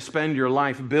 You have to spend your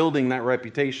life building that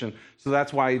reputation. So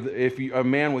that's why a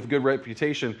man with good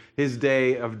reputation, his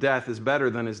day of death is better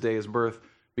than his day of birth,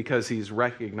 because he's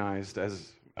recognized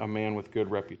as a man with good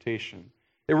reputation.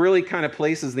 It really kind of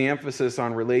places the emphasis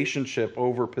on relationship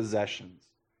over possessions.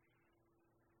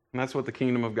 And that's what the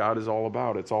kingdom of God is all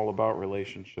about. It's all about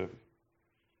relationship.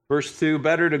 Verse 2,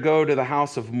 better to go to the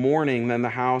house of mourning than the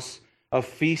house of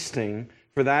feasting,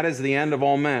 for that is the end of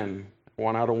all men.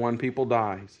 1 out of 1 people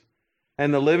dies.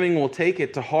 And the living will take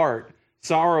it to heart.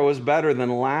 Sorrow is better than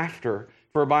laughter,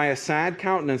 for by a sad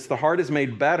countenance the heart is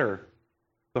made better.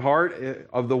 The heart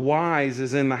of the wise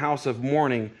is in the house of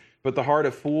mourning, but the heart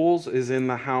of fools is in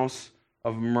the house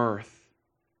of mirth.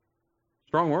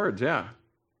 Strong words, yeah.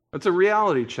 It's a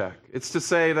reality check. It's to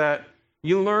say that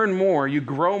you learn more, you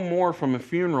grow more from a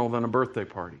funeral than a birthday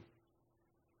party.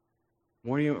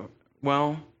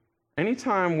 Well,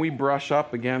 anytime we brush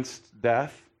up against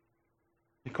death,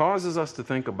 it causes us to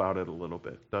think about it a little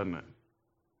bit, doesn't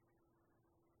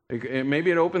it?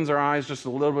 Maybe it opens our eyes just a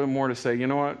little bit more to say, you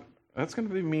know what? That's going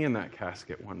to be me in that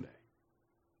casket one day.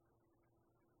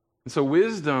 And so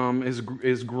wisdom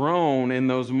is grown in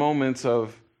those moments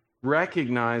of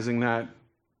recognizing that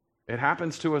it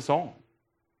happens to us all.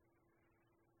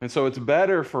 And so it's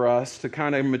better for us to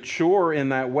kind of mature in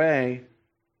that way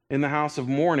in the house of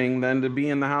mourning than to be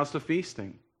in the house of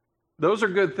feasting. Those are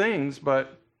good things,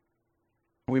 but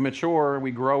we mature,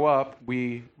 we grow up,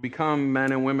 we become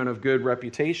men and women of good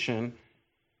reputation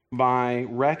by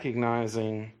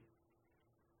recognizing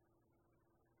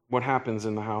what happens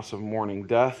in the house of mourning.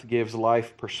 Death gives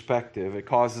life perspective. It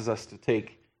causes us to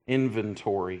take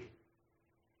inventory.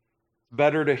 It's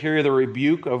better to hear the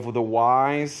rebuke of the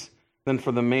wise than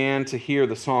for the man to hear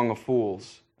the song of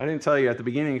fools. I didn't tell you at the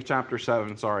beginning of chapter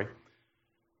 7, sorry.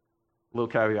 Little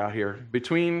caveat here.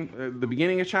 Between the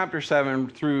beginning of chapter 7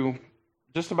 through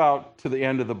just about to the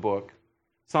end of the book,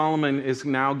 Solomon is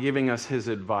now giving us his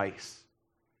advice.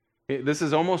 This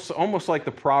is almost like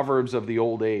the Proverbs of the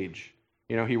old age.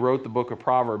 You know, he wrote the book of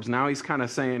Proverbs. Now he's kind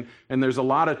of saying, and there's a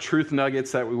lot of truth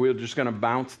nuggets that we're just going to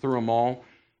bounce through them all.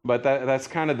 But that's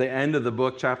kind of the end of the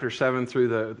book, chapter 7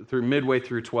 through midway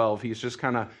through 12. He's just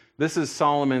kind of, this is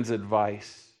Solomon's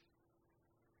advice.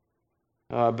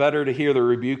 Better to hear the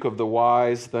rebuke of the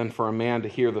wise than for a man to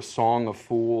hear the song of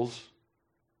fools.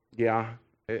 Yeah,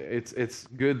 it's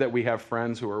good that we have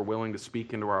friends who are willing to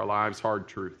speak into our lives hard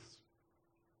truths.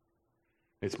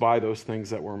 It's by those things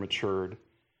that we're matured.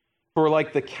 For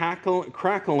like the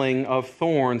crackling of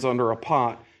thorns under a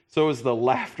pot, so is the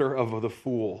laughter of the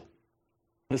fool.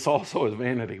 This also is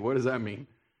vanity. What does that mean?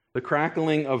 The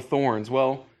crackling of thorns.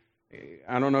 Well,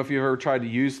 I don't know if you've ever tried to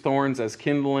use thorns as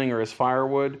kindling or as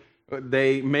firewood.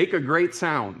 They make a great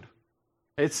sound.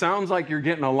 It sounds like you're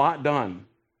getting a lot done.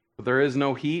 But there is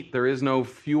no heat, there is no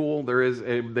fuel,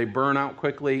 they burn out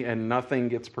quickly and nothing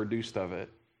gets produced of it.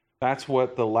 That's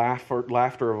what the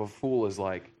laughter of a fool is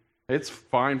like. It's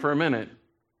fine for a minute.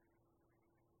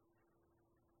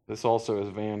 This also is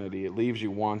vanity. It leaves you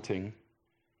wanting.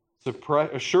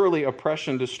 Surely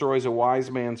oppression destroys a wise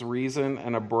man's reason,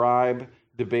 and a bribe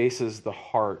debases the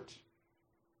heart.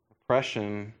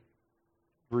 Oppression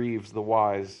grieves the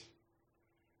wise.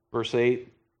 Verse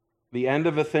 8, the end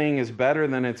of a thing is better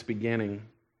than its beginning.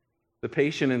 The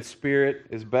patient in spirit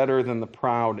is better than the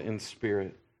proud in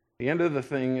spirit. The end of the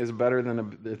thing is better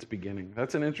than its beginning.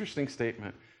 That's an interesting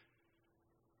statement.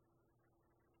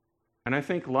 And I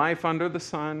think life under the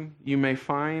sun, you may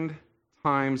find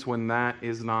times when that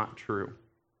is not true.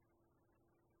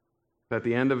 That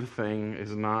the end of a thing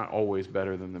is not always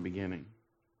better than the beginning.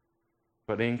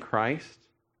 But in Christ,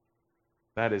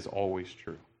 that is always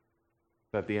true.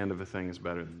 That the end of a thing is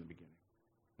better than the beginning.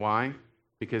 Why?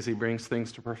 Because he brings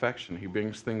things to perfection. He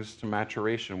brings things to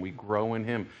maturation. We grow in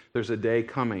him. There's a day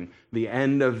coming. The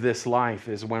end of this life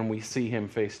is when we see him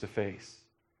face to face.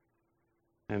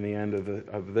 And the end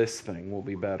of this thing will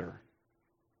be better.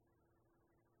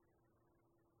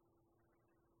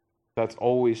 That's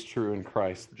always true in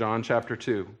Christ. John chapter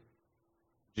 2.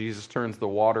 Jesus turns the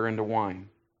water into wine,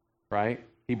 right?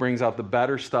 He brings out the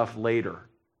better stuff later,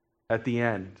 at the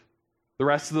end. The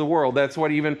rest of the world, that's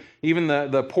what even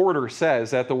the porter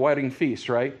says at the wedding feast,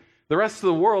 right? The rest of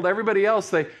the world, everybody else,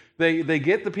 they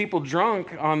get the people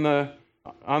drunk on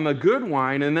the good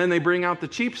wine, and then they bring out the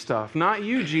cheap stuff. Not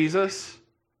you, Jesus.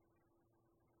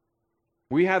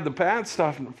 We had the bad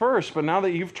stuff first, but now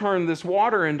that you've turned this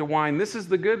water into wine, this is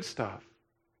the good stuff.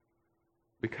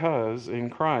 Because in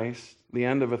Christ, the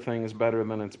end of a thing is better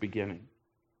than its beginning.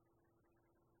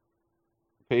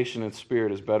 The patient in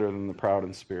spirit is better than the proud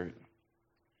in spirit.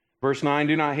 Verse 9,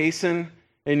 do not hasten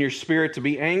in your spirit to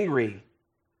be angry.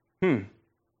 For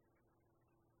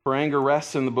anger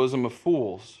rests in the bosom of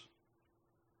fools.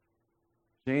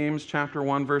 James chapter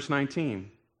 1, verse 19.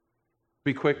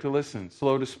 Be quick to listen,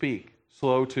 slow to speak,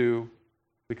 slow to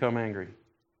become angry,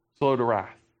 slow to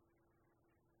wrath.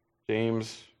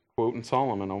 James quoting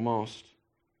Solomon almost.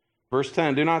 Verse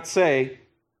 10, do not say,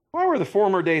 why were the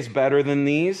former days better than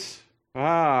these? We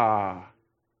got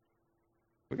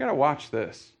to watch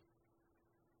this.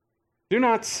 Do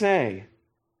not say,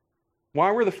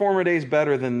 why were the former days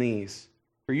better than these?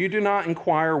 For you do not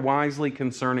inquire wisely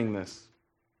concerning this.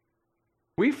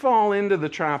 We fall into the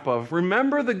trap of,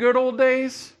 remember the good old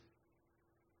days?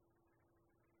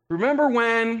 Remember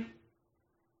when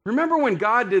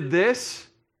God did this?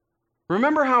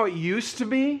 Remember how it used to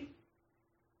be?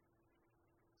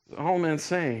 Solomon's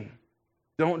saying,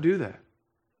 don't do that.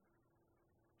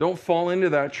 Don't fall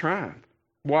into that trap.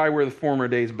 Why were the former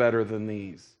days better than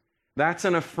these? That's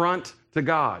an affront to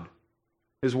God,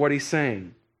 is what he's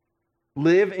saying.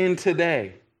 Live in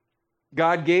today.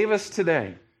 God gave us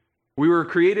today. We were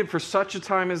created for such a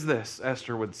time as this,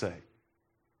 Esther would say.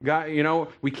 God,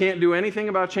 we can't do anything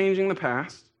about changing the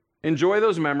past. Enjoy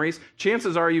those memories.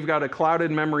 Chances are you've got a clouded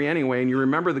memory anyway, and you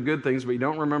remember the good things, but you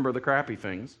don't remember the crappy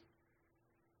things.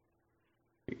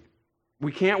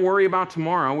 We can't worry about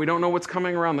tomorrow. We don't know what's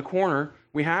coming around the corner.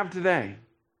 We have today.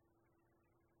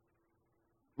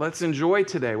 Let's enjoy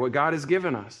today, what God has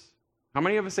given us. How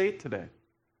many of us ate today?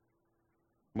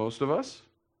 Most of us?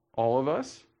 All of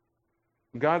us?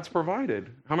 God's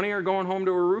provided. How many are going home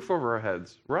to a roof over our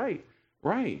heads? Right.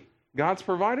 God's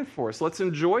provided for us. Let's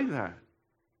enjoy that.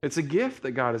 It's a gift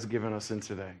that God has given us in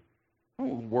today.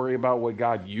 Don't worry about what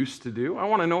God used to do. I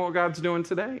want to know what God's doing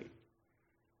today.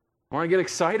 I want to get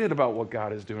excited about what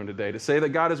God is doing today. To say that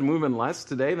God is moving less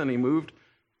today than he moved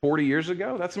 40 years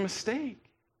ago, that's a mistake.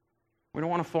 We don't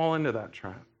want to fall into that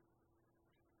trap.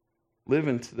 Live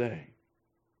in today.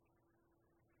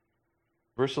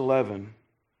 Verse 11.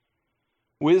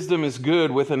 Wisdom is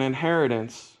good with an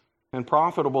inheritance and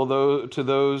profitable to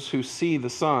those who see the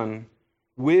sun.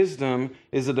 Wisdom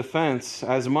is a defense,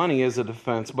 as money is a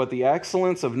defense, but the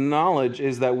excellence of knowledge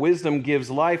is that wisdom gives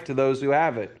life to those who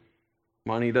have it.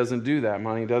 Money doesn't do that.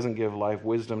 Money doesn't give life.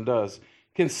 Wisdom does.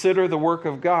 Consider the work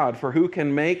of God, for who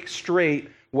can make straight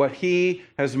what he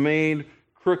has made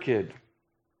crooked?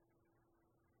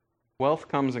 Wealth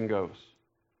comes and goes.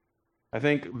 I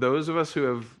think those of us who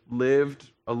have lived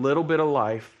a little bit of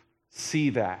life see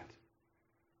that.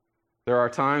 There are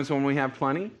times when we have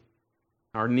plenty,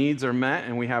 our needs are met,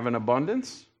 and we have an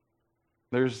abundance.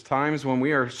 There's times when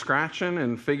we are scratching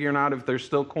and figuring out if there's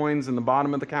still coins in the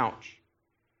bottom of the couch.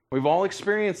 We've all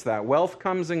experienced that. Wealth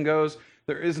comes and goes.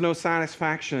 There is no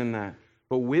satisfaction in that.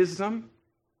 But wisdom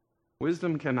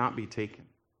cannot be taken.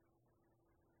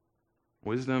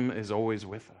 Wisdom is always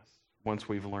with us once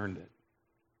we've learned it.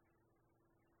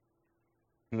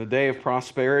 In the day of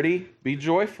prosperity, be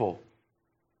joyful.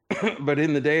 But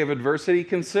in the day of adversity,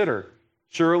 consider.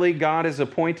 Surely God has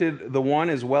appointed the one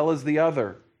as well as the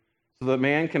other, so that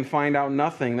man can find out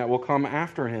nothing that will come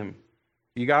after him.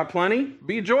 You got plenty?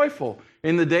 Be joyful.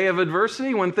 In the day of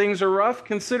adversity, when things are rough,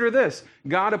 consider this.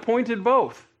 God appointed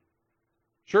both.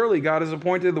 Surely God has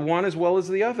appointed the one as well as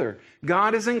the other.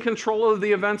 God is in control of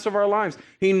the events of our lives.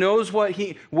 He knows what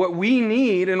we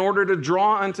need in order to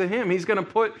draw unto him. He's going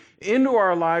to put into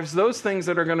our lives those things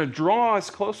that are going to draw us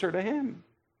closer to him.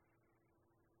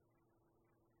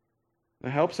 It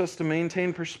helps us to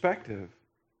maintain perspective.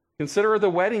 Consider the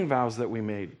wedding vows that we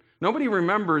made. Nobody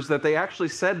remembers that they actually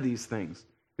said these things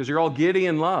because you're all giddy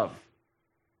in love.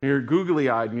 You're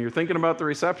googly-eyed and you're thinking about the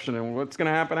reception and what's going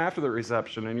to happen after the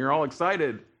reception, and you're all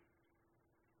excited.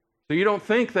 So you don't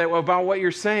think that about what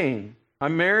you're saying.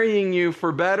 I'm marrying you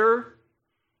for better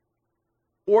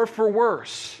or for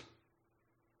worse.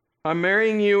 I'm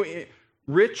marrying you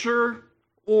richer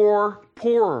or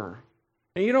poorer.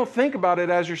 And you don't think about it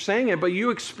as you're saying it, but you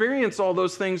experience all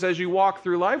those things as you walk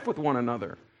through life with one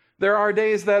another. There are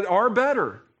days that are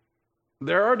better.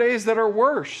 There are days that are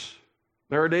worse.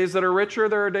 There are days that are richer.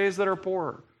 There are days that are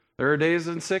poorer. There are days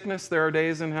in sickness. There are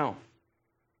days in health.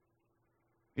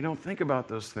 You don't think about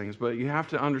those things, but you have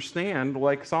to understand,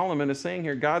 like Solomon is saying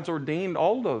here, God's ordained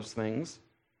all those things.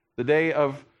 The day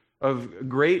of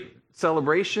great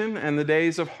celebration and the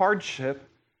days of hardship,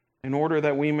 in order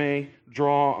that we may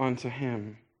draw unto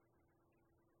him.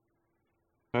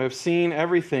 I have seen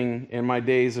everything in my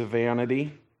days of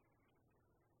vanity.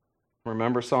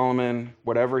 Remember Solomon,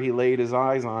 whatever he laid his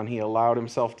eyes on, he allowed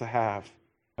himself to have.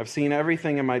 I've seen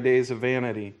everything in my days of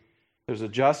vanity. There's a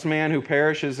just man who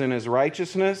perishes in his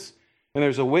righteousness, and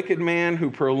there's a wicked man who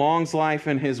prolongs life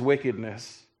in his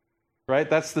wickedness. Right?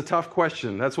 That's the tough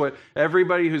question. That's what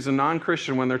everybody who's a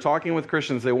non-Christian, when they're talking with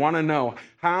Christians, they want to know.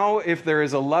 How, if there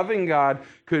is a loving God,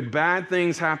 could bad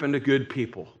things happen to good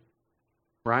people?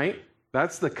 Right?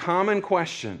 That's the common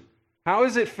question. How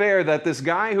is it fair that this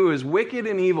guy who is wicked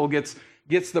and evil gets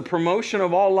the promotion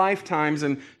of all lifetimes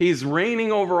and he's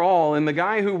reigning over all, and the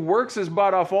guy who works his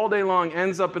butt off all day long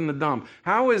ends up in the dump?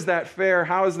 How is that fair?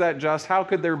 How is that just? How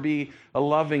could there be a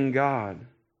loving God?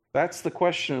 That's the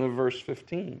question of verse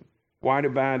 15. Why do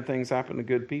bad things happen to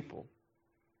good people?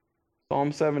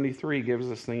 Psalm 73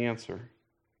 gives us the answer.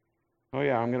 Oh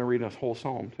yeah, I'm going to read a whole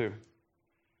psalm too.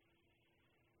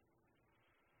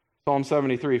 Psalm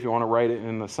 73, if you want to write it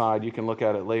in the side, you can look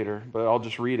at it later, but I'll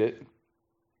just read it.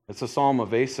 It's a psalm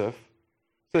of Asaph. It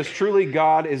says, "Truly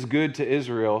God is good to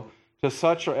Israel, to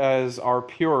such as are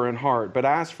pure in heart. But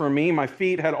as for me, my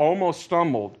feet had almost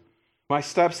stumbled. My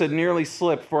steps had nearly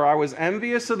slipped, for I was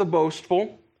envious of the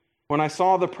boastful when I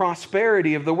saw the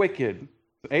prosperity of the wicked.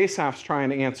 Asaph's trying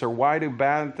to answer, why do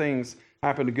bad things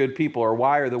happen to good people, or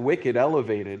why are the wicked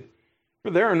elevated? For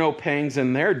there are no pangs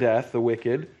in their death, the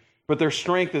wicked, but their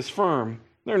strength is firm.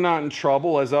 They're not in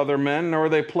trouble as other men, nor are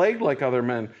they plagued like other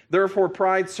men. Therefore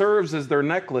pride serves as their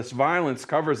necklace. Violence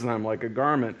covers them like a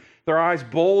garment. Their eyes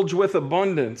bulge with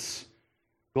abundance.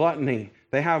 Gluttony.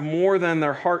 They have more than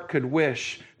their heart could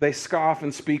wish. They scoff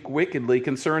and speak wickedly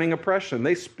concerning oppression.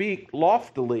 They speak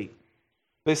loftily.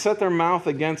 They set their mouth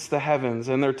against the heavens,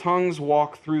 and their tongues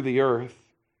walk through the earth.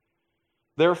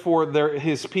 Therefore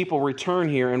his people return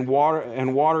here, and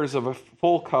waters of a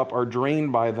full cup are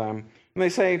drained by them. And they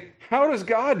say, how does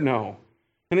God know?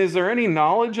 And is there any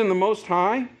knowledge in the Most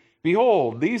High?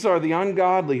 Behold, these are the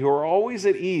ungodly who are always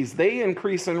at ease. They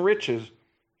increase in riches.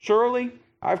 Surely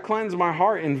I've cleansed my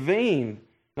heart in vain,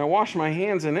 and I wash my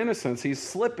hands in innocence. He's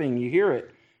slipping, you hear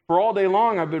it. For all day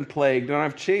long I've been plagued, and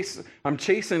I'm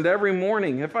chastened every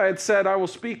morning. If I had said, I will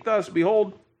speak thus,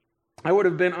 behold, I would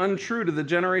have been untrue to the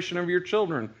generation of your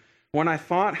children. When I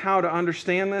thought how to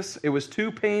understand this, it was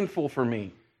too painful for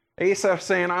me. Asaph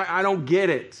saying, I don't get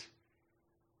it.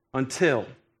 Until,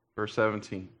 verse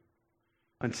 17,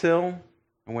 until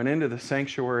I went into the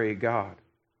sanctuary of God.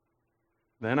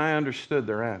 Then I understood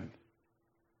their end.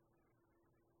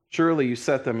 Surely you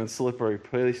set them in slippery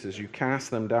places. You cast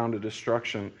them down to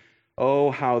destruction. Oh,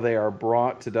 how they are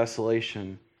brought to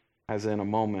desolation as in a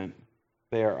moment.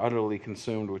 They are utterly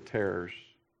consumed with terrors.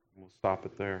 We'll stop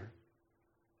it there.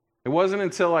 It wasn't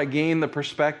until I gained the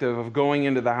perspective of going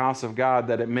into the house of God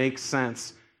that it makes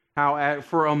sense how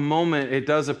for a moment it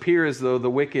does appear as though the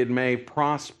wicked may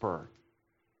prosper.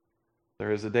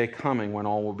 There is a day coming when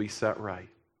all will be set right.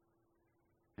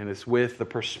 And it's with the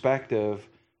perspective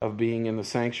of being in the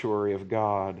sanctuary of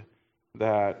God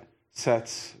that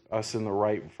sets us in the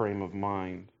right frame of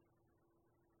mind.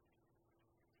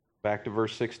 Back to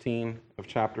verse 16 of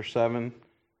chapter 7.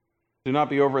 Do not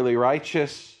be overly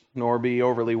righteous, nor be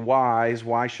overly wise.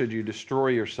 Why should you destroy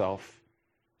yourself?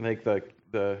 I think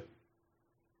the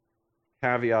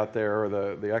caveat there, or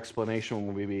the explanation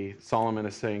will be Solomon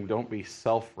is saying, don't be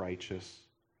self-righteous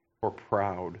or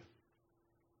proud.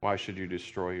 Why should you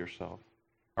destroy yourself?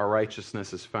 Our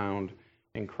righteousness is found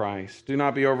in Christ. Do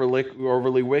not be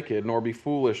overly wicked, nor be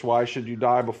foolish. Why should you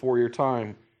die before your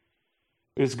time?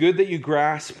 It is good that you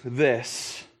grasp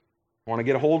this. Want to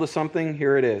get a hold of something?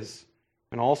 Here it is.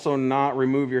 And also not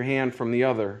remove your hand from the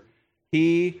other.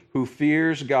 He who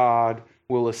fears God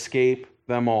will escape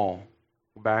them all.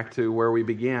 Back to where we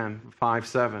began,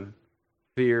 5:7.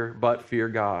 Fear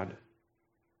God.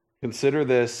 Consider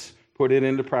this, put it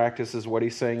into practice, is what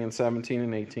he's saying in 17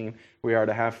 and 18. We are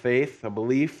to have faith, a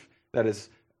belief that is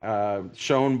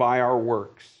shown by our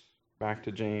works. Back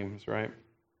to James, right?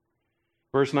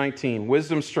 Verse 19,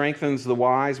 wisdom strengthens the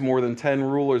wise more than 10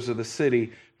 rulers of the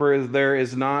city, for there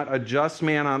is not a just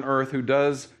man on earth who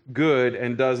does good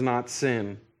and does not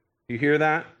sin. You hear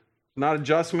that? Not a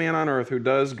just man on earth who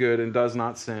does good and does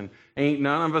not sin. Ain't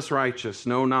none of us righteous,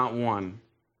 no, not one.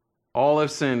 All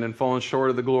have sinned and fallen short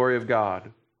of the glory of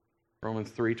God. Romans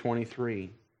 3:23.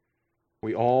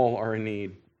 We all are in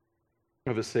need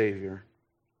of a Savior.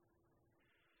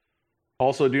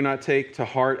 Also, do not take to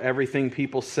heart everything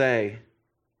people say,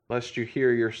 lest you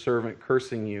hear your servant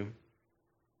cursing you.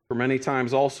 For many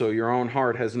times also your own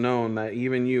heart has known that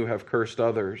even you have cursed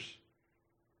others.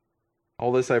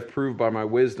 All this I've proved by my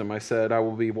wisdom. I said, I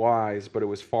will be wise, but it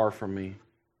was far from me.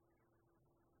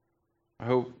 I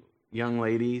hope young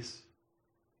ladies,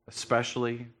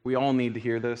 especially, we all need to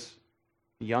hear this.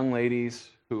 Young ladies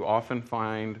who often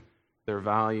find their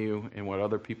value in what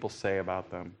other people say about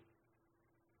them.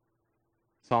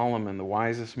 Solomon, the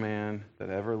wisest man that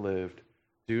ever lived,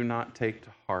 do not take to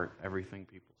heart everything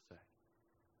people say.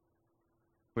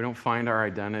 We don't find our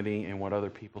identity in what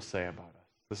other people say about us.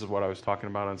 This is what I was talking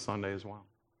about on Sunday as well.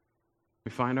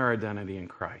 We find our identity in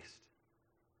Christ.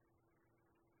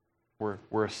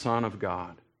 We're a son of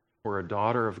God. We're a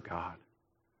daughter of God.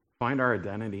 Find our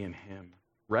identity in Him.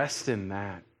 Rest in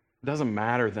that. It doesn't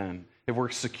matter then. If we're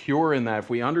secure in that, if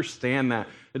we understand that,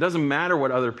 it doesn't matter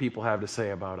what other people have to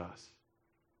say about us.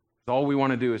 All we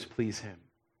want to do is please Him.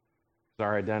 Because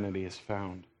our identity is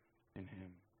found in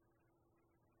Him.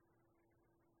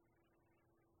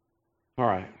 All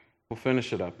right. We'll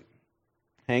finish it up.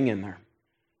 Hang in there.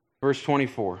 Verse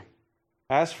 24.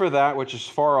 As for that which is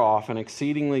far off and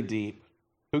exceedingly deep,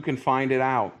 who can find it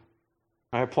out?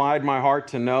 I applied my heart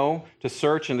to know, to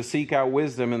search, and to seek out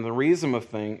wisdom and the reason of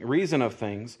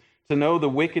things, to know the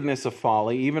wickedness of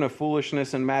folly, even of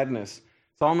foolishness and madness.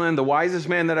 Solomon, the wisest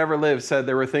man that ever lived, said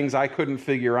there were things I couldn't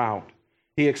figure out.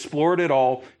 He explored it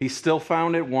all. He still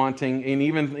found it wanting. And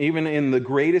even in the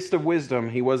greatest of wisdom,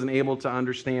 he wasn't able to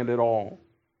understand it all.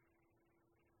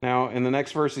 Now, in the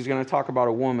next verse, he's going to talk about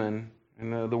a woman.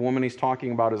 And the woman he's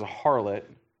talking about is a harlot,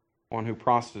 one who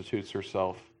prostitutes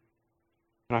herself.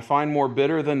 And I find more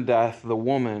bitter than death the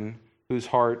woman whose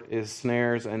heart is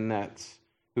snares and nets,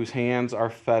 whose hands are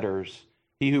fetters.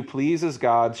 He who pleases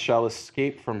God shall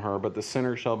escape from her, but the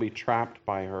sinner shall be trapped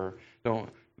by her.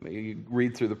 You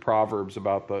read through the Proverbs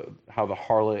about how the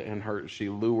harlot and she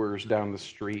lures down the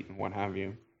street and what have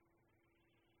you.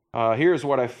 Here's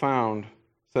what I found,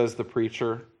 says the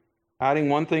preacher, adding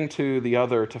one thing to the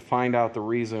other to find out the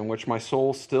reason, which my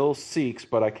soul still seeks,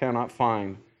 but I cannot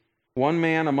find. One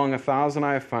man among 1,000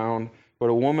 I have found, but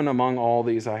a woman among all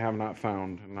these I have not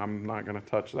found. And I'm not going to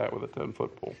touch that with a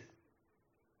 10-foot pole.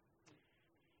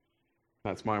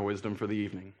 That's my wisdom for the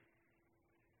evening.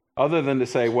 Other than to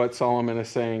say what Solomon is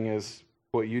saying is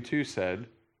what you two said.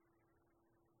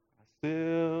 I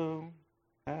still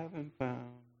haven't found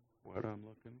what I'm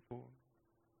looking for.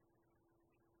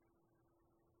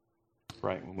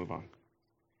 Right, we'll move on.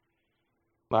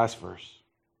 Last verse.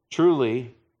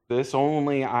 Truly, this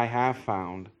only I have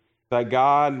found, that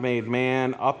God made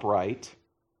man upright,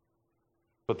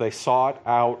 but they sought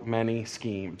out many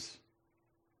schemes.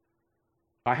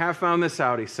 I have found this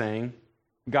out, he's saying.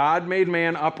 God made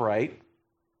man upright,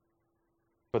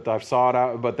 but they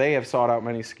have sought out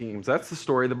many schemes. That's the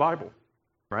story of the Bible,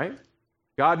 right?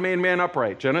 God made man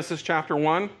upright. Genesis chapter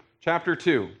 1, chapter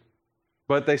 2.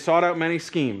 But they sought out many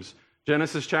schemes.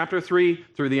 Genesis chapter 3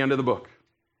 through the end of the book.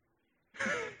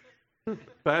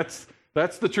 That's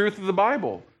the truth of the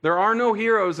Bible. There are no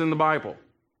heroes in the Bible.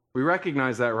 We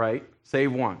recognize that, right?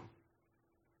 Save one.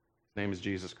 His name is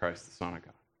Jesus Christ, the Son of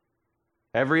God.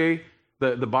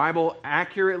 The Bible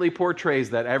accurately portrays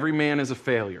that every man is a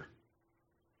failure.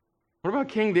 What about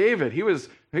King David? He was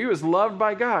loved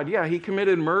by God. Yeah, he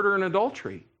committed murder and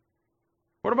adultery.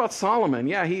 What about Solomon?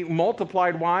 Yeah, he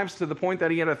multiplied wives to the point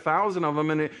that he had 1,000 of them,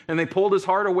 and they pulled his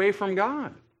heart away from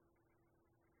God.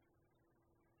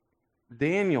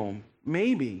 Daniel,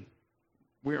 maybe.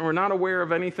 We're not aware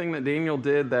of anything that Daniel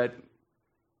did that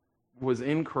was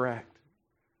incorrect.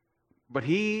 But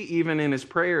he, even in his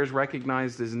prayers,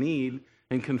 recognized his need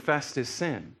and confessed his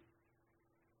sin.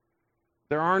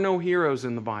 There are no heroes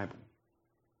in the Bible,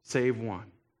 save one.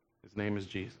 His name is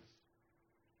Jesus.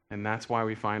 And that's why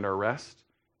we find our rest.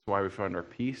 That's why we find our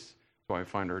peace. That's why we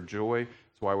find our joy.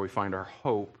 That's why we find our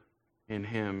hope in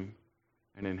him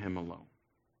and in him alone.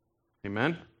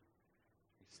 Amen?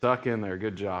 Stuck in there.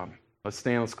 Good job. Let's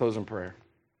stand. Let's close in prayer.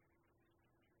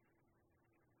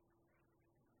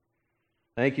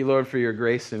 Thank you, Lord, for your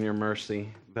grace and your mercy,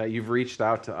 that you've reached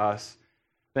out to us.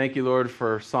 Thank you, Lord,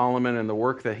 for Solomon and the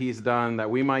work that he's done, that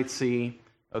we might see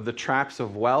the traps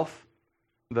of wealth,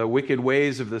 the wicked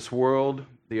ways of this world,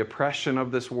 the oppression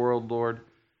of this world, Lord,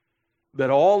 that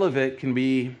all of it can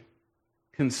be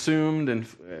consumed and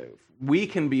we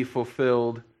can be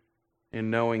fulfilled in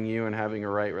knowing you and having a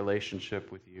right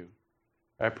relationship with you.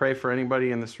 I pray for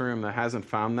anybody in this room that hasn't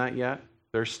found that yet.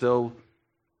 They're still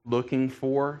looking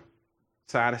for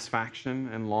satisfaction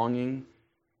and longing.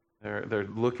 They're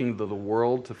looking to the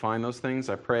world to find those things.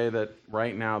 I pray that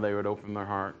right now they would open their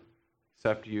heart,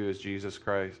 accept you as Jesus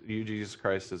Christ,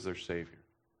 as their Savior.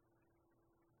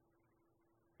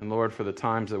 And Lord, for the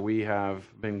times that we have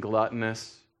been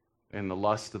gluttonous in the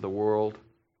lust of the world,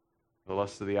 the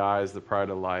lust of the eyes, the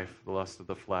pride of life, the lust of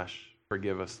the flesh,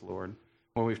 forgive us, Lord.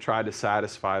 When we've tried to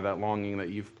satisfy that longing that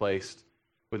you've placed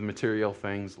with material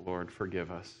things, Lord,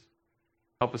 forgive us.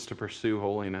 Help us to pursue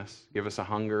holiness. Give us a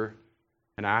hunger,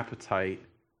 an appetite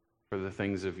for the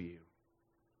things of you.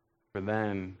 For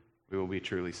then we will be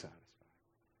truly satisfied.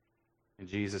 In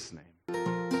Jesus' name.